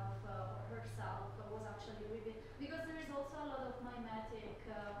himself or herself was actually revealed? Because there is also a lot of mimetic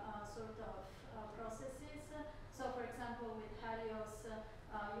sort of processes. So for example, with Helios,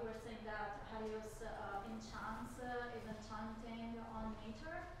 you were saying that Helios enchants, is enchanting on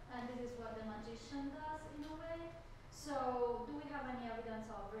nature, and this is what the magician does in a way. So do we have any evidence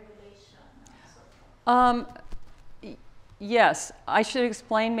of revelation? Yes, I should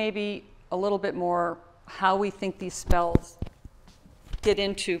explain maybe a little bit more how we think these spells get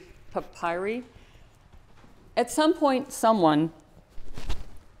into papyri. At some point, someone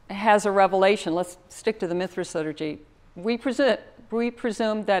has a revelation. Let's stick to the Mithras liturgy. We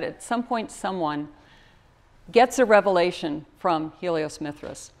presume that at some point, someone gets a revelation from Helios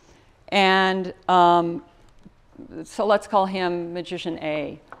Mithras. And so let's call him Magician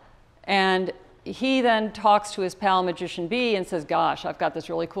A. And he then talks to his pal Magician B and says, gosh, I've got this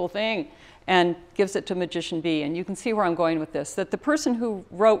really cool thing. and gives it to magician B. And you can see where I'm going with this, that the person who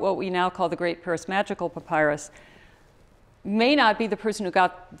wrote what we now call the Great Charismatical Papyrus may not be the person who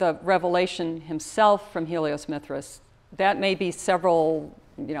got the revelation himself from Helios Mithras. That may be several,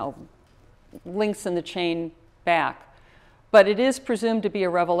 links in the chain back. But it is presumed to be a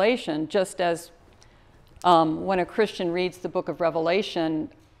revelation, just as when a Christian reads the book of Revelation,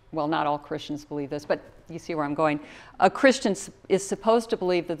 well, not all Christians believe this, but you see where I'm going. A Christian is supposed to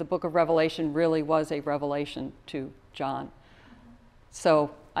believe that the book of Revelation really was a revelation to John.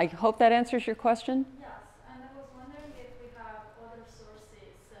 So I hope that answers your question. Yes, and I was wondering if we have other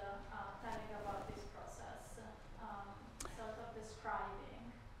sources telling about this process, sort of describing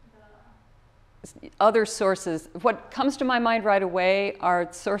the... Other sources. What comes to my mind right away are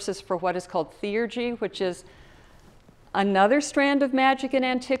sources for what is called theurgy, which is another strand of magic in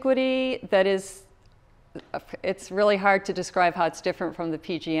antiquity that is, it's really hard to describe how it's different from the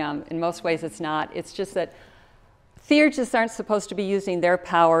PGM. In most ways it's not. It's just that theurgists aren't supposed to be using their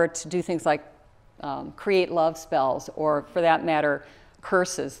power to do things like create love spells, or for that matter,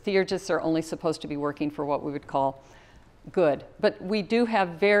 curses. Theurgists are only supposed to be working for what we would call good. But we do have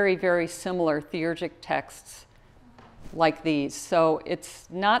very, very similar theurgic texts like these. So it's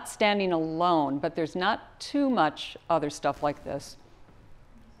not standing alone, but there's not too much other stuff like this.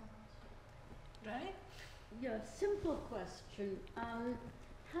 Right? Yeah, simple question.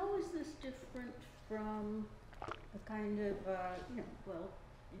 How is this different from a kind of, well,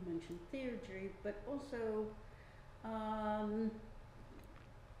 you mentioned theurgy, but also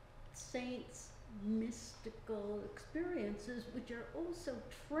saints' mystical experiences, which are also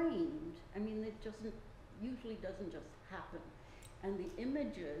trained. I mean, it usually doesn't just happen. And the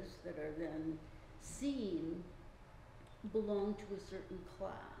images that are then seen belong to a certain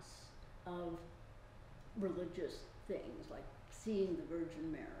class of religious things, like seeing the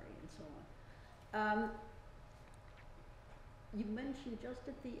Virgin Mary and so on. You mentioned just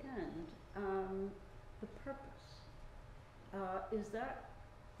at the end the purpose. Is that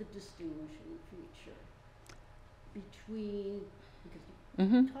the distinguishing feature between,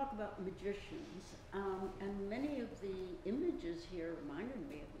 because you talk about magicians, and many of the images here reminded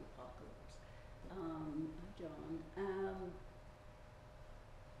me of the apocalypse, John.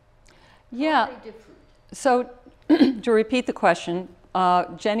 Yeah. How are they different? So to repeat the question,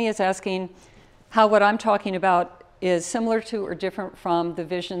 Jenny is asking how what I'm talking about is similar to or different from the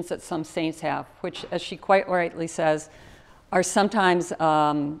visions that some saints have, which, as she quite rightly says, are sometimes,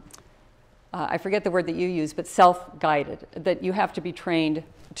 I forget the word that you use, but self-guided, that you have to be trained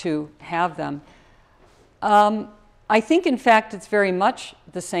to have them. I think, in fact, it's very much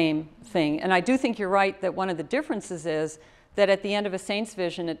the same thing. And I do think you're right that one of the differences is that at the end of a saint's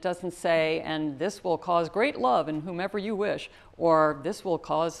vision, it doesn't say, and this will cause great love in whomever you wish, or this will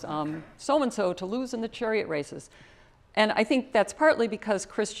cause so-and-so to lose in the chariot races. And I think that's partly because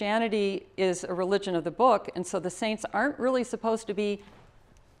Christianity is a religion of the book, and so the saints aren't really supposed to be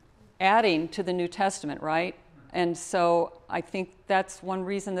adding to the New Testament, right? And so I think that's one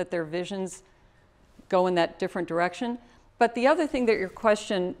reason that their visions go in that different direction. But the other thing that your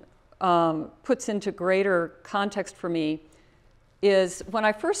question puts into greater context for me is when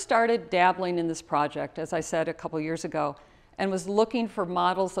I first started dabbling in this project, as I said a couple years ago, and was looking for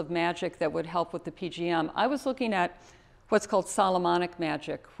models of magic that would help with the PGM, I was looking at what's called Solomonic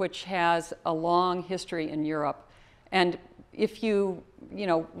magic, which has a long history in Europe. And if you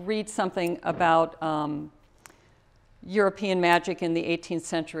read something about European magic in the 18th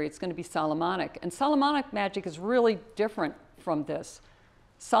century, it's going to be Solomonic. And Solomonic magic is really different from this.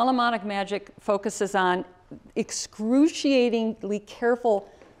 Solomonic magic focuses on excruciatingly careful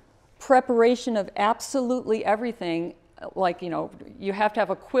preparation of absolutely everything. Like, you have to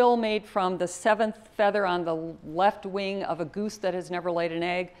have a quill made from the 7th feather on the left wing of a goose that has never laid an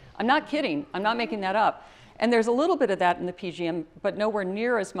egg. I'm not kidding. I'm not making that up. And there's a little bit of that in the PGM, but nowhere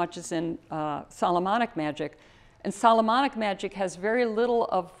near as much as in Solomonic magic. And Solomonic magic has very little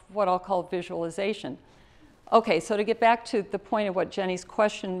of what I'll call visualization. Okay, so to get back to the point of what Jenny's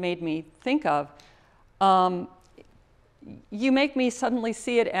question made me think of, you make me suddenly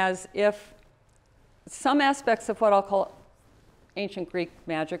see it as if some aspects of what I'll call ancient Greek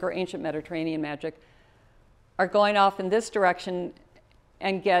magic or ancient Mediterranean magic are going off in this direction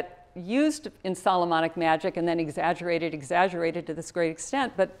and get used in Solomonic magic and then exaggerated to this great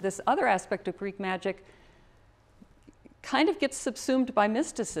extent. But this other aspect of Greek magic kind of gets subsumed by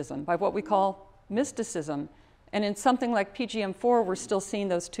mysticism, by what we call mysticism. And in something like PGM4, we're still seeing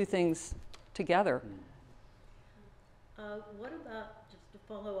those two things together. What about, just to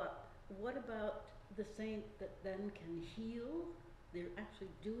follow up, what about the saint that then can heal? They're actually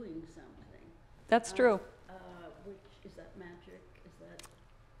doing something. That's true. Which, is that magic? Is that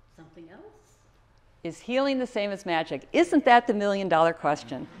something else? Is healing the same as magic? Isn't that the million-dollar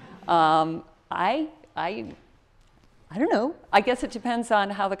question? I don't know. I guess it depends on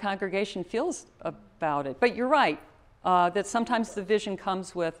how the congregation feels about it. But you're right, that sometimes the vision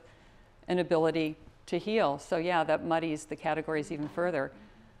comes with an ability to heal. So yeah, that muddies the categories even further.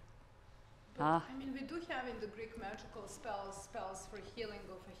 But, I mean, we do have in the Greek magical spells for healing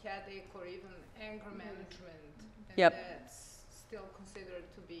of a headache or even anger management. And Yep. that's still considered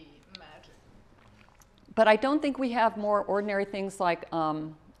to be magic. But I don't think we have more ordinary things like,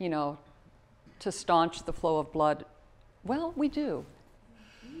 you know, to staunch the flow of blood. Well, we do.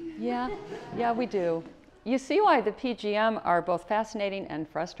 Yeah, we do. You see why the PGM are both fascinating and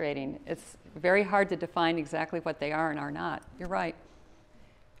frustrating. It's very hard to define exactly what they are and are not. You're right.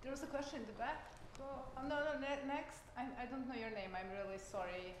 There was a question in the back. Go. Oh, no, next. I don't know your name. I'm really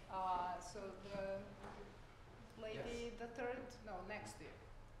sorry. So the lady, the third, no, next to you,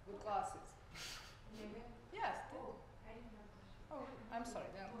 with glasses. Yes. Oh, I'm sorry.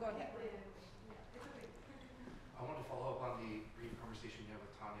 No, go ahead. I wanted to follow up on the brief conversation you had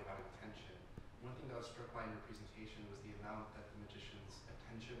with Tanya about attention. One thing that I was struck by in your presentation was the amount that the magician's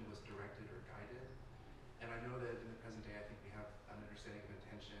attention was directed or guided. And I know that in the present day, I think we have an understanding of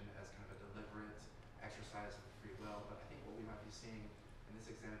intention as kind of a deliberate exercise of free will. But I think what we might be seeing in this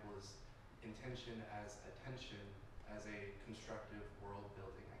example is intention as attention as a constructive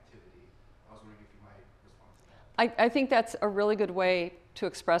world-building activity. I was wondering if you might respond to that. I think that's a really good way to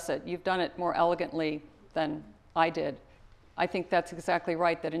express it. You've done it more elegantly than I did. I think that's exactly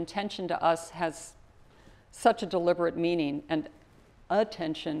right, that intention to us has such a deliberate meaning, and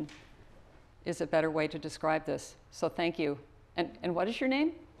attention is a better way to describe this. So thank you. And what is your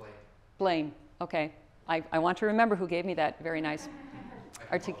name? Blaine. Blaine. Okay. I want to remember who gave me that very nice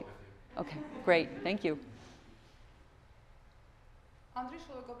articulation. Okay, great. Thank you. Andrei,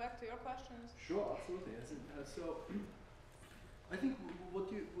 shall we go back to your questions? Sure, absolutely. So I think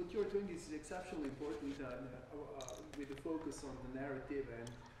what you're doing is exceptionally important with the focus on the narrative and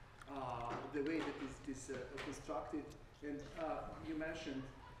the way that this is constructed. And you mentioned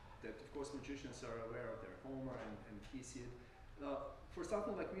that, of course, magicians are aware of their Homer and Hesiod. For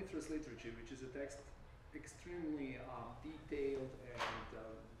something like Mithras liturgy, which is a text extremely detailed and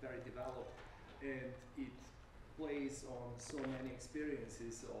very developed, and it plays on so many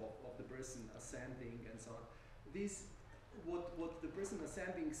experiences of the person ascending and so on. What the person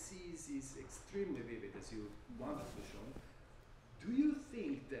ascending sees is extremely vivid, as you wonderfully shown. Do you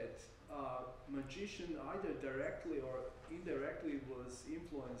think that magician either directly or indirectly was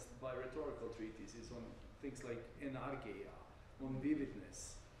influenced by rhetorical treatises on things like enargeia, on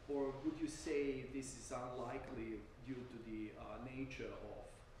vividness, or would you say this is unlikely due to the nature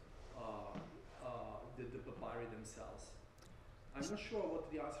of the papyri themselves? I'm not sure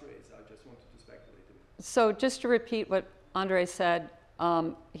what the answer is. I just wanted to speculate a bit. So just to repeat what Andrei said,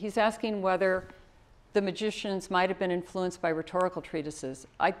 he's asking whether the magicians might have been influenced by rhetorical treatises.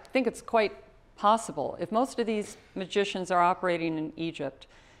 I think it's quite possible. If most of these magicians are operating in Egypt,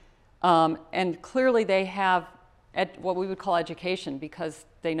 and clearly they have what we would call education because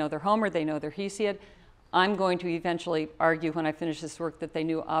they know their Homer, they know their Hesiod. I'm going to eventually argue when I finish this work that they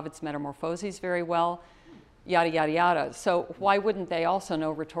knew Ovid's Metamorphoses very well, yada, yada, yada. So why wouldn't they also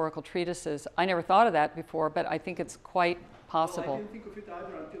know rhetorical treatises? I never thought of that before, but I think it's quite possible. Well, I didn't think of it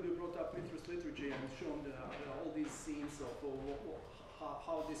either until you brought up Mithras liturgy and shown all these scenes of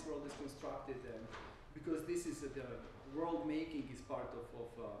how this world is constructed, and because this is the world making is part of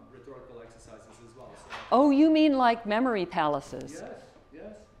rhetorical exercises as well. So. Oh, you mean like memory palaces? Yes.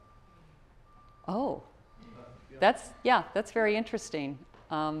 Oh, yeah. that's very interesting.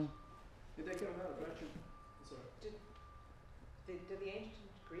 Did I get another question? Sorry. Did the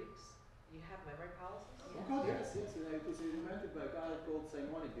ancient Greeks, you have memory palaces? Oh God, yes. It was invented by a guy called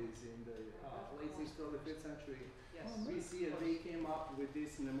Simonides in the late 6th, early 5th century. Yes. BC, and they came up with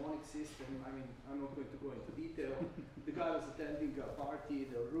this mnemonic system. I mean, I'm not going to go into detail. The guy was attending a party,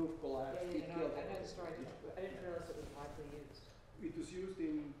 the roof collapsed. I know the story. I didn't realize it was widely used. It was used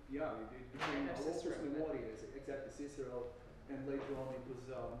in, it became a locus memoriae, exactly, Cicero, and later on it was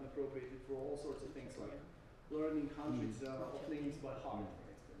appropriated for all sorts of things like learning hundreds of names by heart, for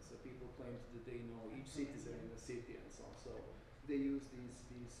instance. So people claimed that they know each citizen in the city and so on. So they use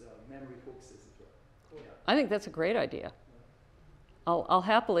these memory hooks, as it were. Cool. Yeah. I think that's a great idea. I'll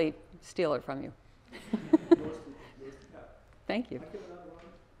happily steal it from you. Thank you.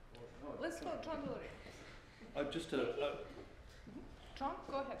 Let's go, John Lurie. John,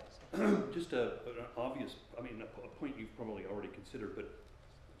 go ahead. Just an obvious, a point you've probably already considered, but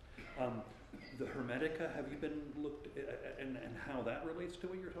the Hermetica, have you been looked at, and how that relates to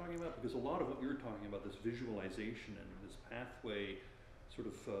what you're talking about? Because a lot of what you're talking about, this visualization and this pathway sort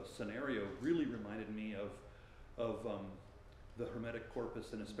of scenario, really reminded me of the Hermetic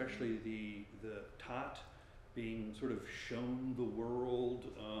corpus, and especially the Tat being sort of shown the world,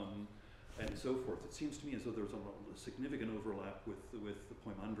 and so forth. It seems to me as though there's a significant overlap with the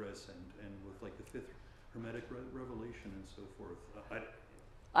Poimandres and with like the fifth Hermetic revelation and so forth.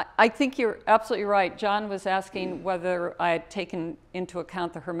 I think you're absolutely right. John was asking whether I had taken into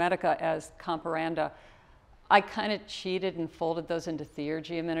account the Hermetica as comparanda. I kind of cheated and folded those into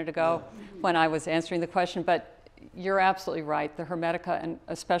theurgy a minute ago when I was answering the question, but you're absolutely right. The Hermetica, and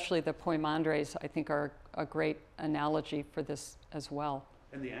especially the Poimandres, I think are a great analogy for this as well.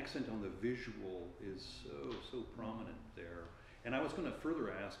 And the accent on the visual is so prominent there. And I was going to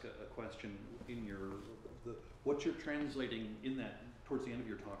further ask a question in what you're translating in that, towards the end of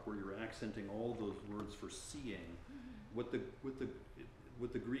your talk, where you're accenting all those words for seeing, what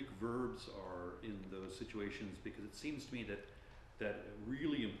the Greek verbs are in those situations, because it seems to me that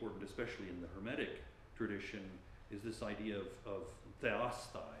really important, especially in the Hermetic tradition, is this idea of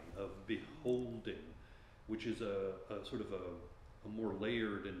theastai, of beholding, which is a sort of a more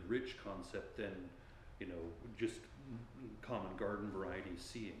layered and rich concept than, just common garden variety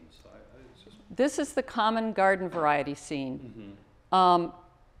seeing. So this is the common garden variety scene.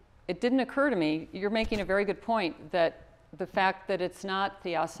 It didn't occur to me, you're making a very good point, that the fact that it's not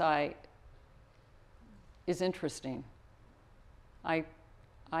theastai is interesting. I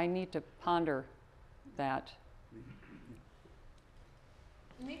need to ponder that.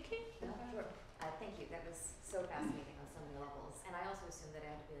 Nikki? Sure. Thank you. That was so fascinating on so many levels. And I also assumed that it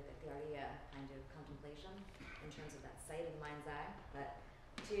had to be like a theoria kind of contemplation in terms of that sight in the mind's eye. But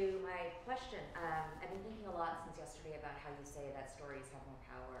to my question, I've been thinking a lot since yesterday about how you say that stories have more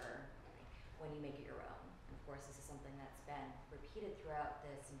power when you make it your own. And of course, this is something that's been repeated throughout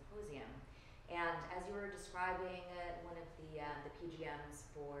the symposium. And as you were describing one of the PGMs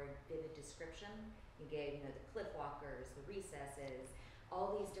for vivid description, you gave the cliff walkers, the recesses,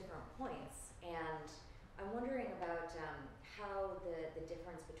 all these different points. And I'm wondering about how the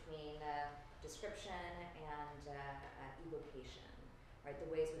difference between description and evocation, right? The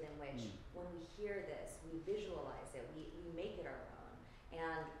ways within which when we hear this, we visualize it, we make it our own.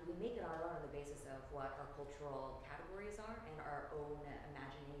 And we make it our own on the basis of what our cultural categories are and our own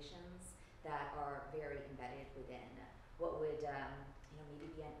imaginations that are very embedded within what would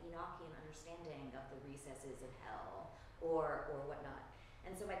maybe be an Enochian understanding of the recesses of hell or whatnot.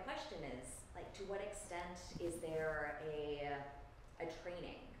 And so my question is, to what extent is there a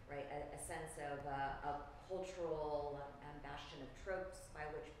training, right? A sense of a cultural bastion of tropes by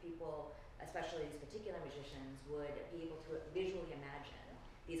which people, especially these particular magicians, would be able to visually imagine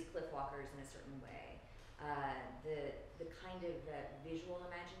these cliff walkers in a certain way. The kind of visual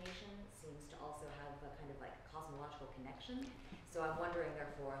imagination seems to also have a kind of cosmological connection. So I'm wondering,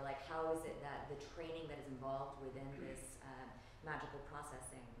 therefore, how is it that the training that is involved within this magical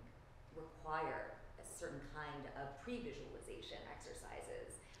processing require a certain kind of pre-visualization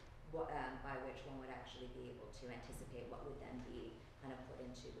exercises by which one would actually be able to anticipate what would then be kind of put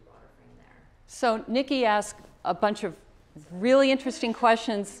into the broader frame there. So Nikki asked a bunch of really interesting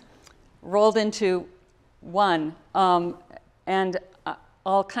questions rolled into one. And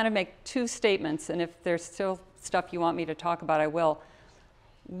I'll kind of make two statements, and if there's still stuff you want me to talk about, I will.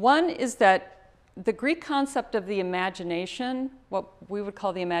 One is that the Greek concept of the imagination, what we would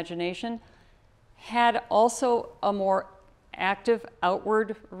call the imagination, had also a more active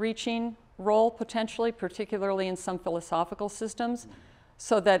outward-reaching role, potentially, particularly in some philosophical systems,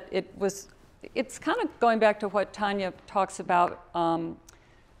 so that it's kind of going back to what Tanya talks about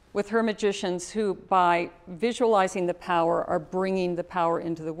with her magicians who, by visualizing the power, are bringing the power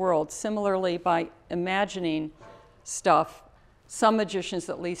into the world. Similarly, by imagining stuff, some magicians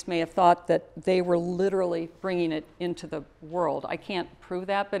at least may have thought that they were literally bringing it into the world. I can't prove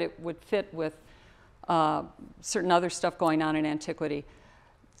that, but it would fit with certain other stuff going on in antiquity.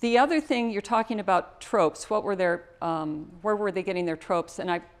 The other thing, you're talking about tropes. What were their, where were they getting their tropes? And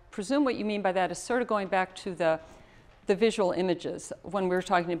I presume what you mean by that is sort of going back to the visual images when we were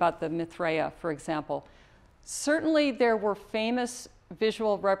talking about the Mithraea, for example. Certainly there were famous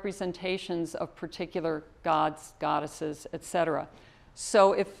visual representations of particular gods, goddesses, etc.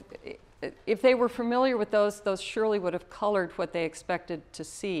 So if they were familiar with those surely would have colored what they expected to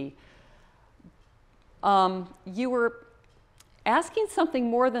see. You were asking something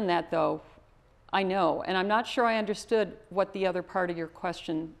more than that, though, I know, and I'm not sure I understood what the other part of your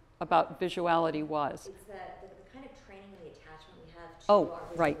question about visuality was. It's the kind of training and the attachment we have to our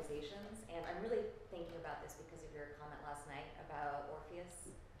visualizations. Right. And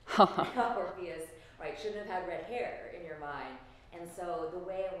Orpheus, right, shouldn't have had red hair in your mind. And so the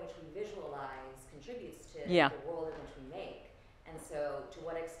way in which we visualize contributes to Yeah. the world in which we make. And so to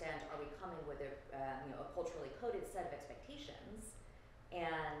what extent are we coming with a culturally coded set of expectations,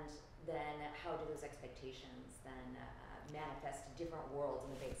 and then how do those expectations then manifest different worlds on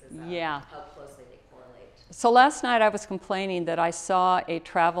the basis of Yeah. how closely they correlate? So last night I was complaining that I saw a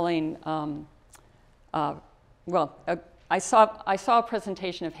traveling, I saw a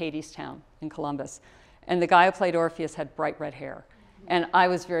presentation of Hadestown in Columbus, and the guy who played Orpheus had bright red hair. And I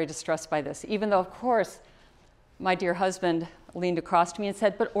was very distressed by this, even though, of course, my dear husband leaned across to me and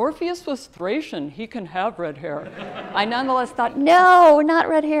said, but Orpheus was Thracian, he can have red hair. I nonetheless thought, no, not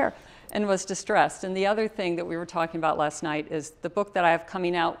red hair, and was distressed. And the other thing that we were talking about last night is the book that I have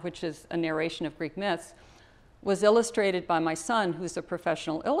coming out, which is a narration of Greek myths, was illustrated by my son, who's a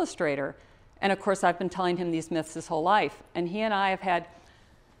professional illustrator. And of course, I've been telling him these myths his whole life. And he and I have had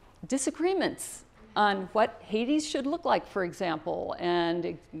disagreements on what Hades should look like, for example.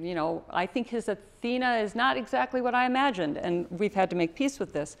 And, I think his Athena is not exactly what I imagined. And we've had to make peace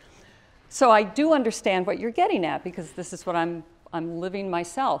with this. So I do understand what you're getting at, because this is what I'm living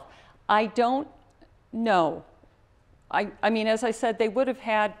myself. I don't know. I mean, as I said, they would have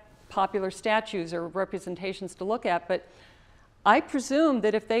had popular statues or representations to look at, but I presume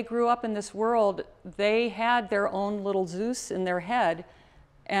that if they grew up in this world, they had their own little Zeus in their head.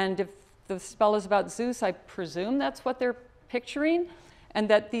 And if the spell is about Zeus, I presume that's what they're picturing, and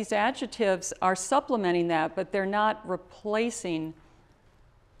that these adjectives are supplementing that, but they're not replacing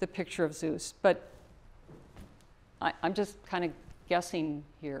the picture of Zeus. But I'm just kind of guessing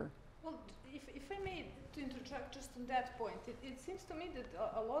here. Well, if I may to interject just on that point, it seems to me that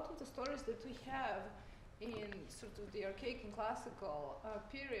a lot of the stories that we have in sort of the archaic and classical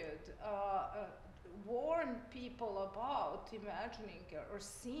period warn people about imagining or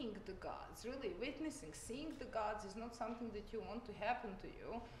seeing the gods, really witnessing. Seeing the gods is not something that you want to happen to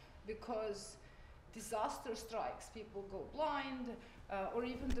you, because disaster strikes, people go blind, or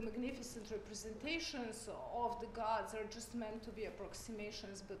even the magnificent representations of the gods are just meant to be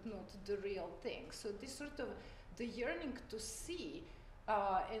approximations but not the real thing. So this sort of the yearning to see,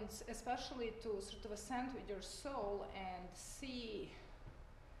 and especially to sort of ascend with your soul and see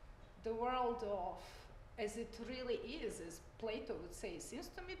the world of as it really is, as Plato would say, seems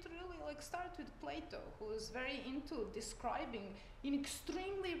to me to really start with Plato, who is very into describing in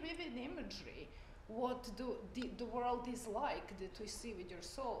extremely vivid imagery what the world is like that we see with your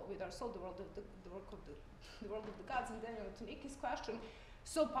soul, with our soul, the world of the world of the gods. And then to make his question,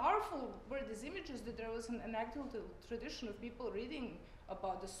 so powerful were these images that there was an anecdotal tradition of people reading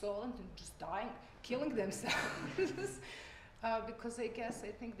about the soul and then just dying, killing themselves. Because I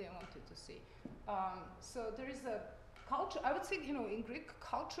think they wanted to see. So there is a culture, I would say, in Greek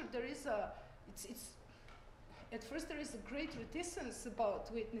culture, there is at first there is a great reticence about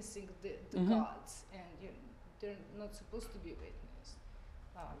witnessing the gods, and they're not supposed to be witnessed.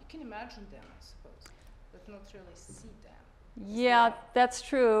 You can imagine them, I suppose, but not really see them. Yeah, that's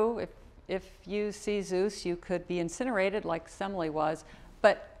true. If you see Zeus, you could be incinerated like Semele was.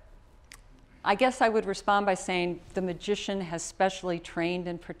 But I guess I would respond by saying the magician has specially trained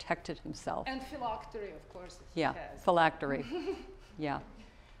and protected himself. And phylactery, of course. Yeah, phylactery. Yeah.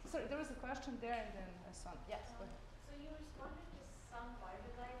 Sorry, there was a question there, and then a son. Yes, go ahead. So you responded to some part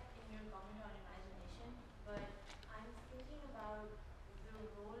of that in your comment on imagination, but I'm thinking about the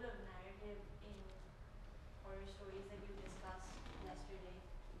role of narrative in horror stories that you discussed yesterday,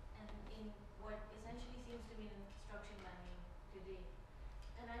 and in what essentially seems to be an instruction manual today.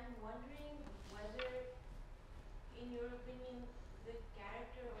 And I'm wondering whether, in your opinion, the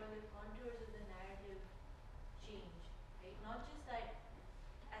character or the contours of the narrative change, right? Not just that,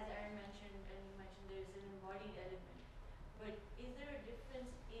 as Aaron mentioned, and you mentioned, there's an embodied element, but is there a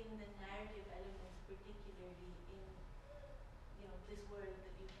difference in the narrative elements, particularly in, this world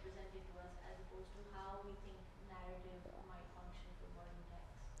that you've presented to us, as opposed to how we think narrative might function for modern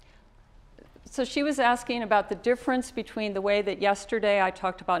texts? So she was asking about the difference between the way that yesterday I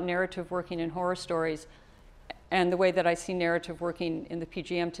talked about narrative working in horror stories and the way that I see narrative working in the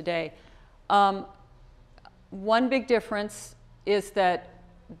PGM today. One big difference is that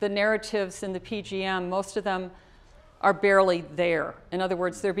the narratives in the PGM, most of them are barely there. In other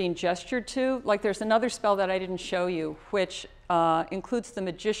words, they're being gestured to. Like there's another spell that I didn't show you, which includes the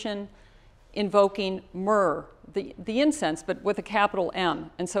magician invoking myrrh, the incense, but with a capital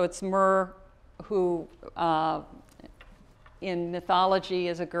M. And so it's myrrh, who in mythology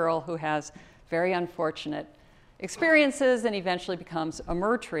is a girl who has very unfortunate experiences and eventually becomes a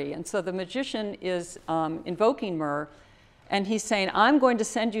myrrh tree. And so the magician is invoking myrrh. And he's saying, I'm going to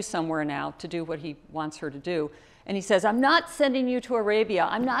send you somewhere now to do what he wants her to do. And he says, I'm not sending you to Arabia.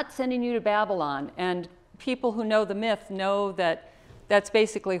 I'm not sending you to Babylon. And people who know the myth know that that's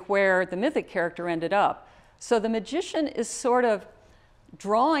basically where the mythic character ended up. So the magician is sort of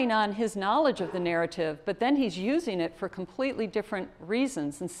drawing on his knowledge of the narrative, but then he's using it for completely different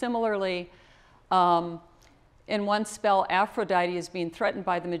reasons. And similarly, in one spell, Aphrodite is being threatened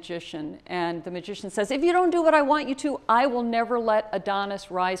by the magician, and the magician says, if you don't do what I want you to, I will never let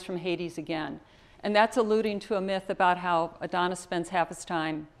Adonis rise from Hades again. And that's alluding to a myth about how Adonis spends half his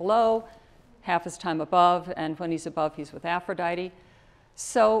time below, half his time above, and when he's above, he's with Aphrodite.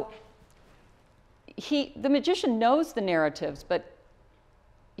 So the magician knows the narratives, but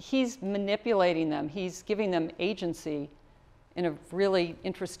he's manipulating them. He's giving them agency in a really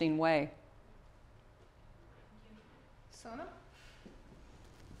interesting way. Sona?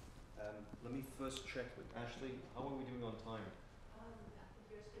 Let me first check with Ashley. How are we doing on time?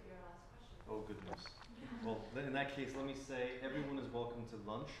 Yours could be our last question. Oh, goodness. Well, then in that case, let me say everyone is welcome to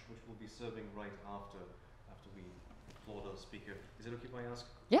lunch, which we'll be serving right after we applaud our speaker. Is it okay if I ask?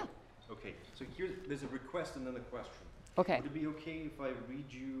 Yeah. Okay, so there's a request and then a question. Okay. Would it be okay if I read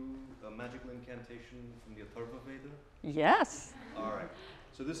you a magical incantation from the Atharva Veda? Yes. All right.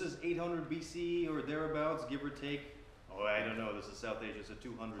 So this is 800 BC or thereabouts, give or take. Oh, I don't know. This is South Asia, so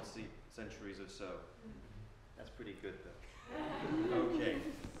 200 centuries or so. That's pretty good, though. Okay.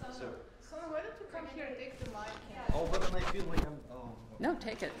 So Why don't you come here and take the mic? oh, but then I feel like I'm. Oh. No,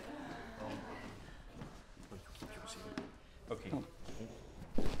 take it. Okay.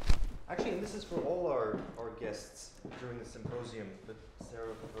 Actually, and this is for all our guests during the symposium, but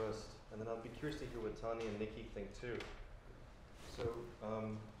Sarah first, and then I'll be curious to hear what Tanya and Nikki think too. So,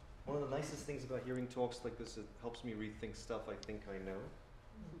 one of the nicest things about hearing talks like this, it helps me rethink stuff I think I know.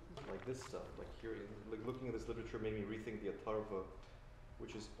 Like this stuff, like looking at this literature made me rethink the Atharva,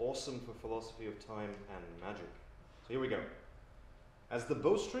 which is awesome for philosophy of time and magic. So here we go. As the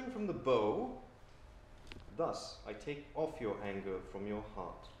bowstring from the bow, thus I take off your anger from your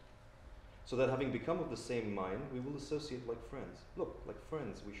heart, so that having become of the same mind, we will associate like friends. Look, like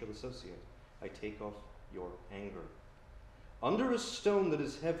friends we shall associate. I take off your anger. Under a stone that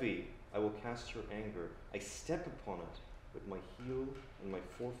is heavy, I will cast your anger. I step upon it with my heel and my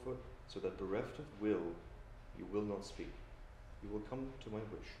forefoot, so that bereft of will, you will not speak. You will come to my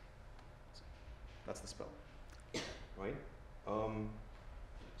wish. That's the spell, right?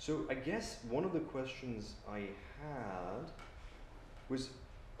 So I guess one of the questions I had was,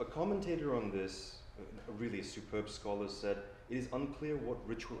 a commentator on this, really a superb scholar, said, it is unclear what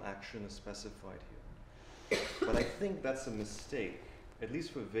ritual action is specified here. But I think that's a mistake. At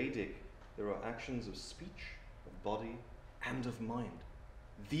least for Vedic, there are actions of speech, of body, and of mind.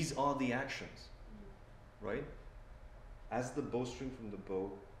 These are the actions, right? As the bowstring from the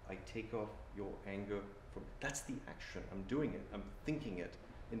bow, I take off your anger from, that's the action. I'm doing it, I'm thinking it,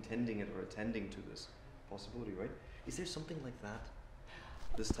 intending it, or attending to this possibility, right? Is there something like that?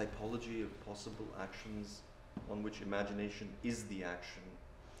 This typology of possible actions on which imagination is the action,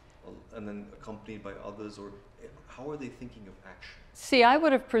 and then accompanied by others, or how are they thinking of action? See, I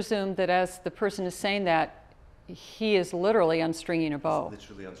would have presumed that as the person is saying that, he is literally unstringing a bow. He's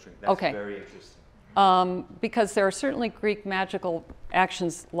literally unstringing. That's okay. Very interesting. Because there are certainly Greek magical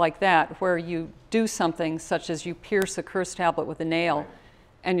actions like that, where you do something such as you pierce a curse tablet with a nail, right.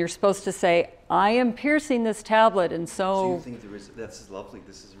 And you're supposed to say, I am piercing this tablet, and so... So you think there is, that's lovely,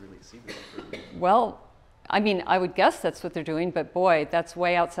 this is really, see, this is really... Well, I mean, I would guess that's what they're doing, but boy, that's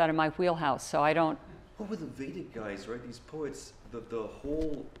way outside of my wheelhouse, so I don't... Well, with the Vedic guys, right, these poets, the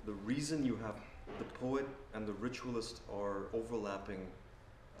reason you have the poet and the ritualist are overlapping,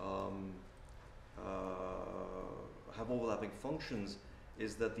 have overlapping functions,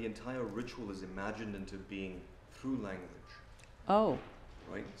 is that the entire ritual is imagined into being through language. Oh.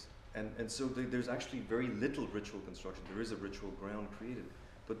 Right? And so there's actually very little ritual construction. There is a ritual ground created,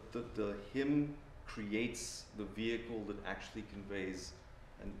 but the hymn creates the vehicle that actually conveys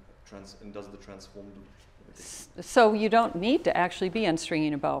and does the transformative. So you don't need to actually be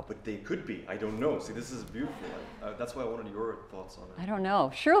unstringing a bow. But they could be. I don't know. See, this is beautiful. That's why I wanted your thoughts on it. I don't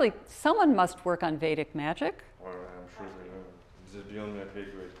know. Surely someone must work on Vedic magic. Or I'm sure they know. This is beyond my pay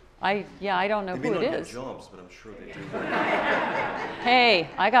grade. I don't know who it is. They may not get jobs, but I'm sure they do. Hey,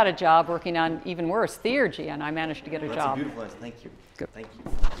 I got a job working on even worse, theurgy, and I managed to get a job. That's a beautiful answer. Thank you. Good. Thank you.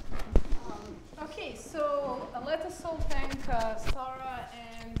 Okay, so let us all thank Sarah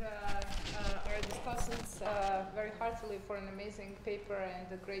and our discussants very heartily for an amazing paper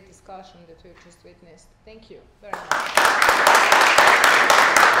and a great discussion that we've just witnessed. Thank you very much.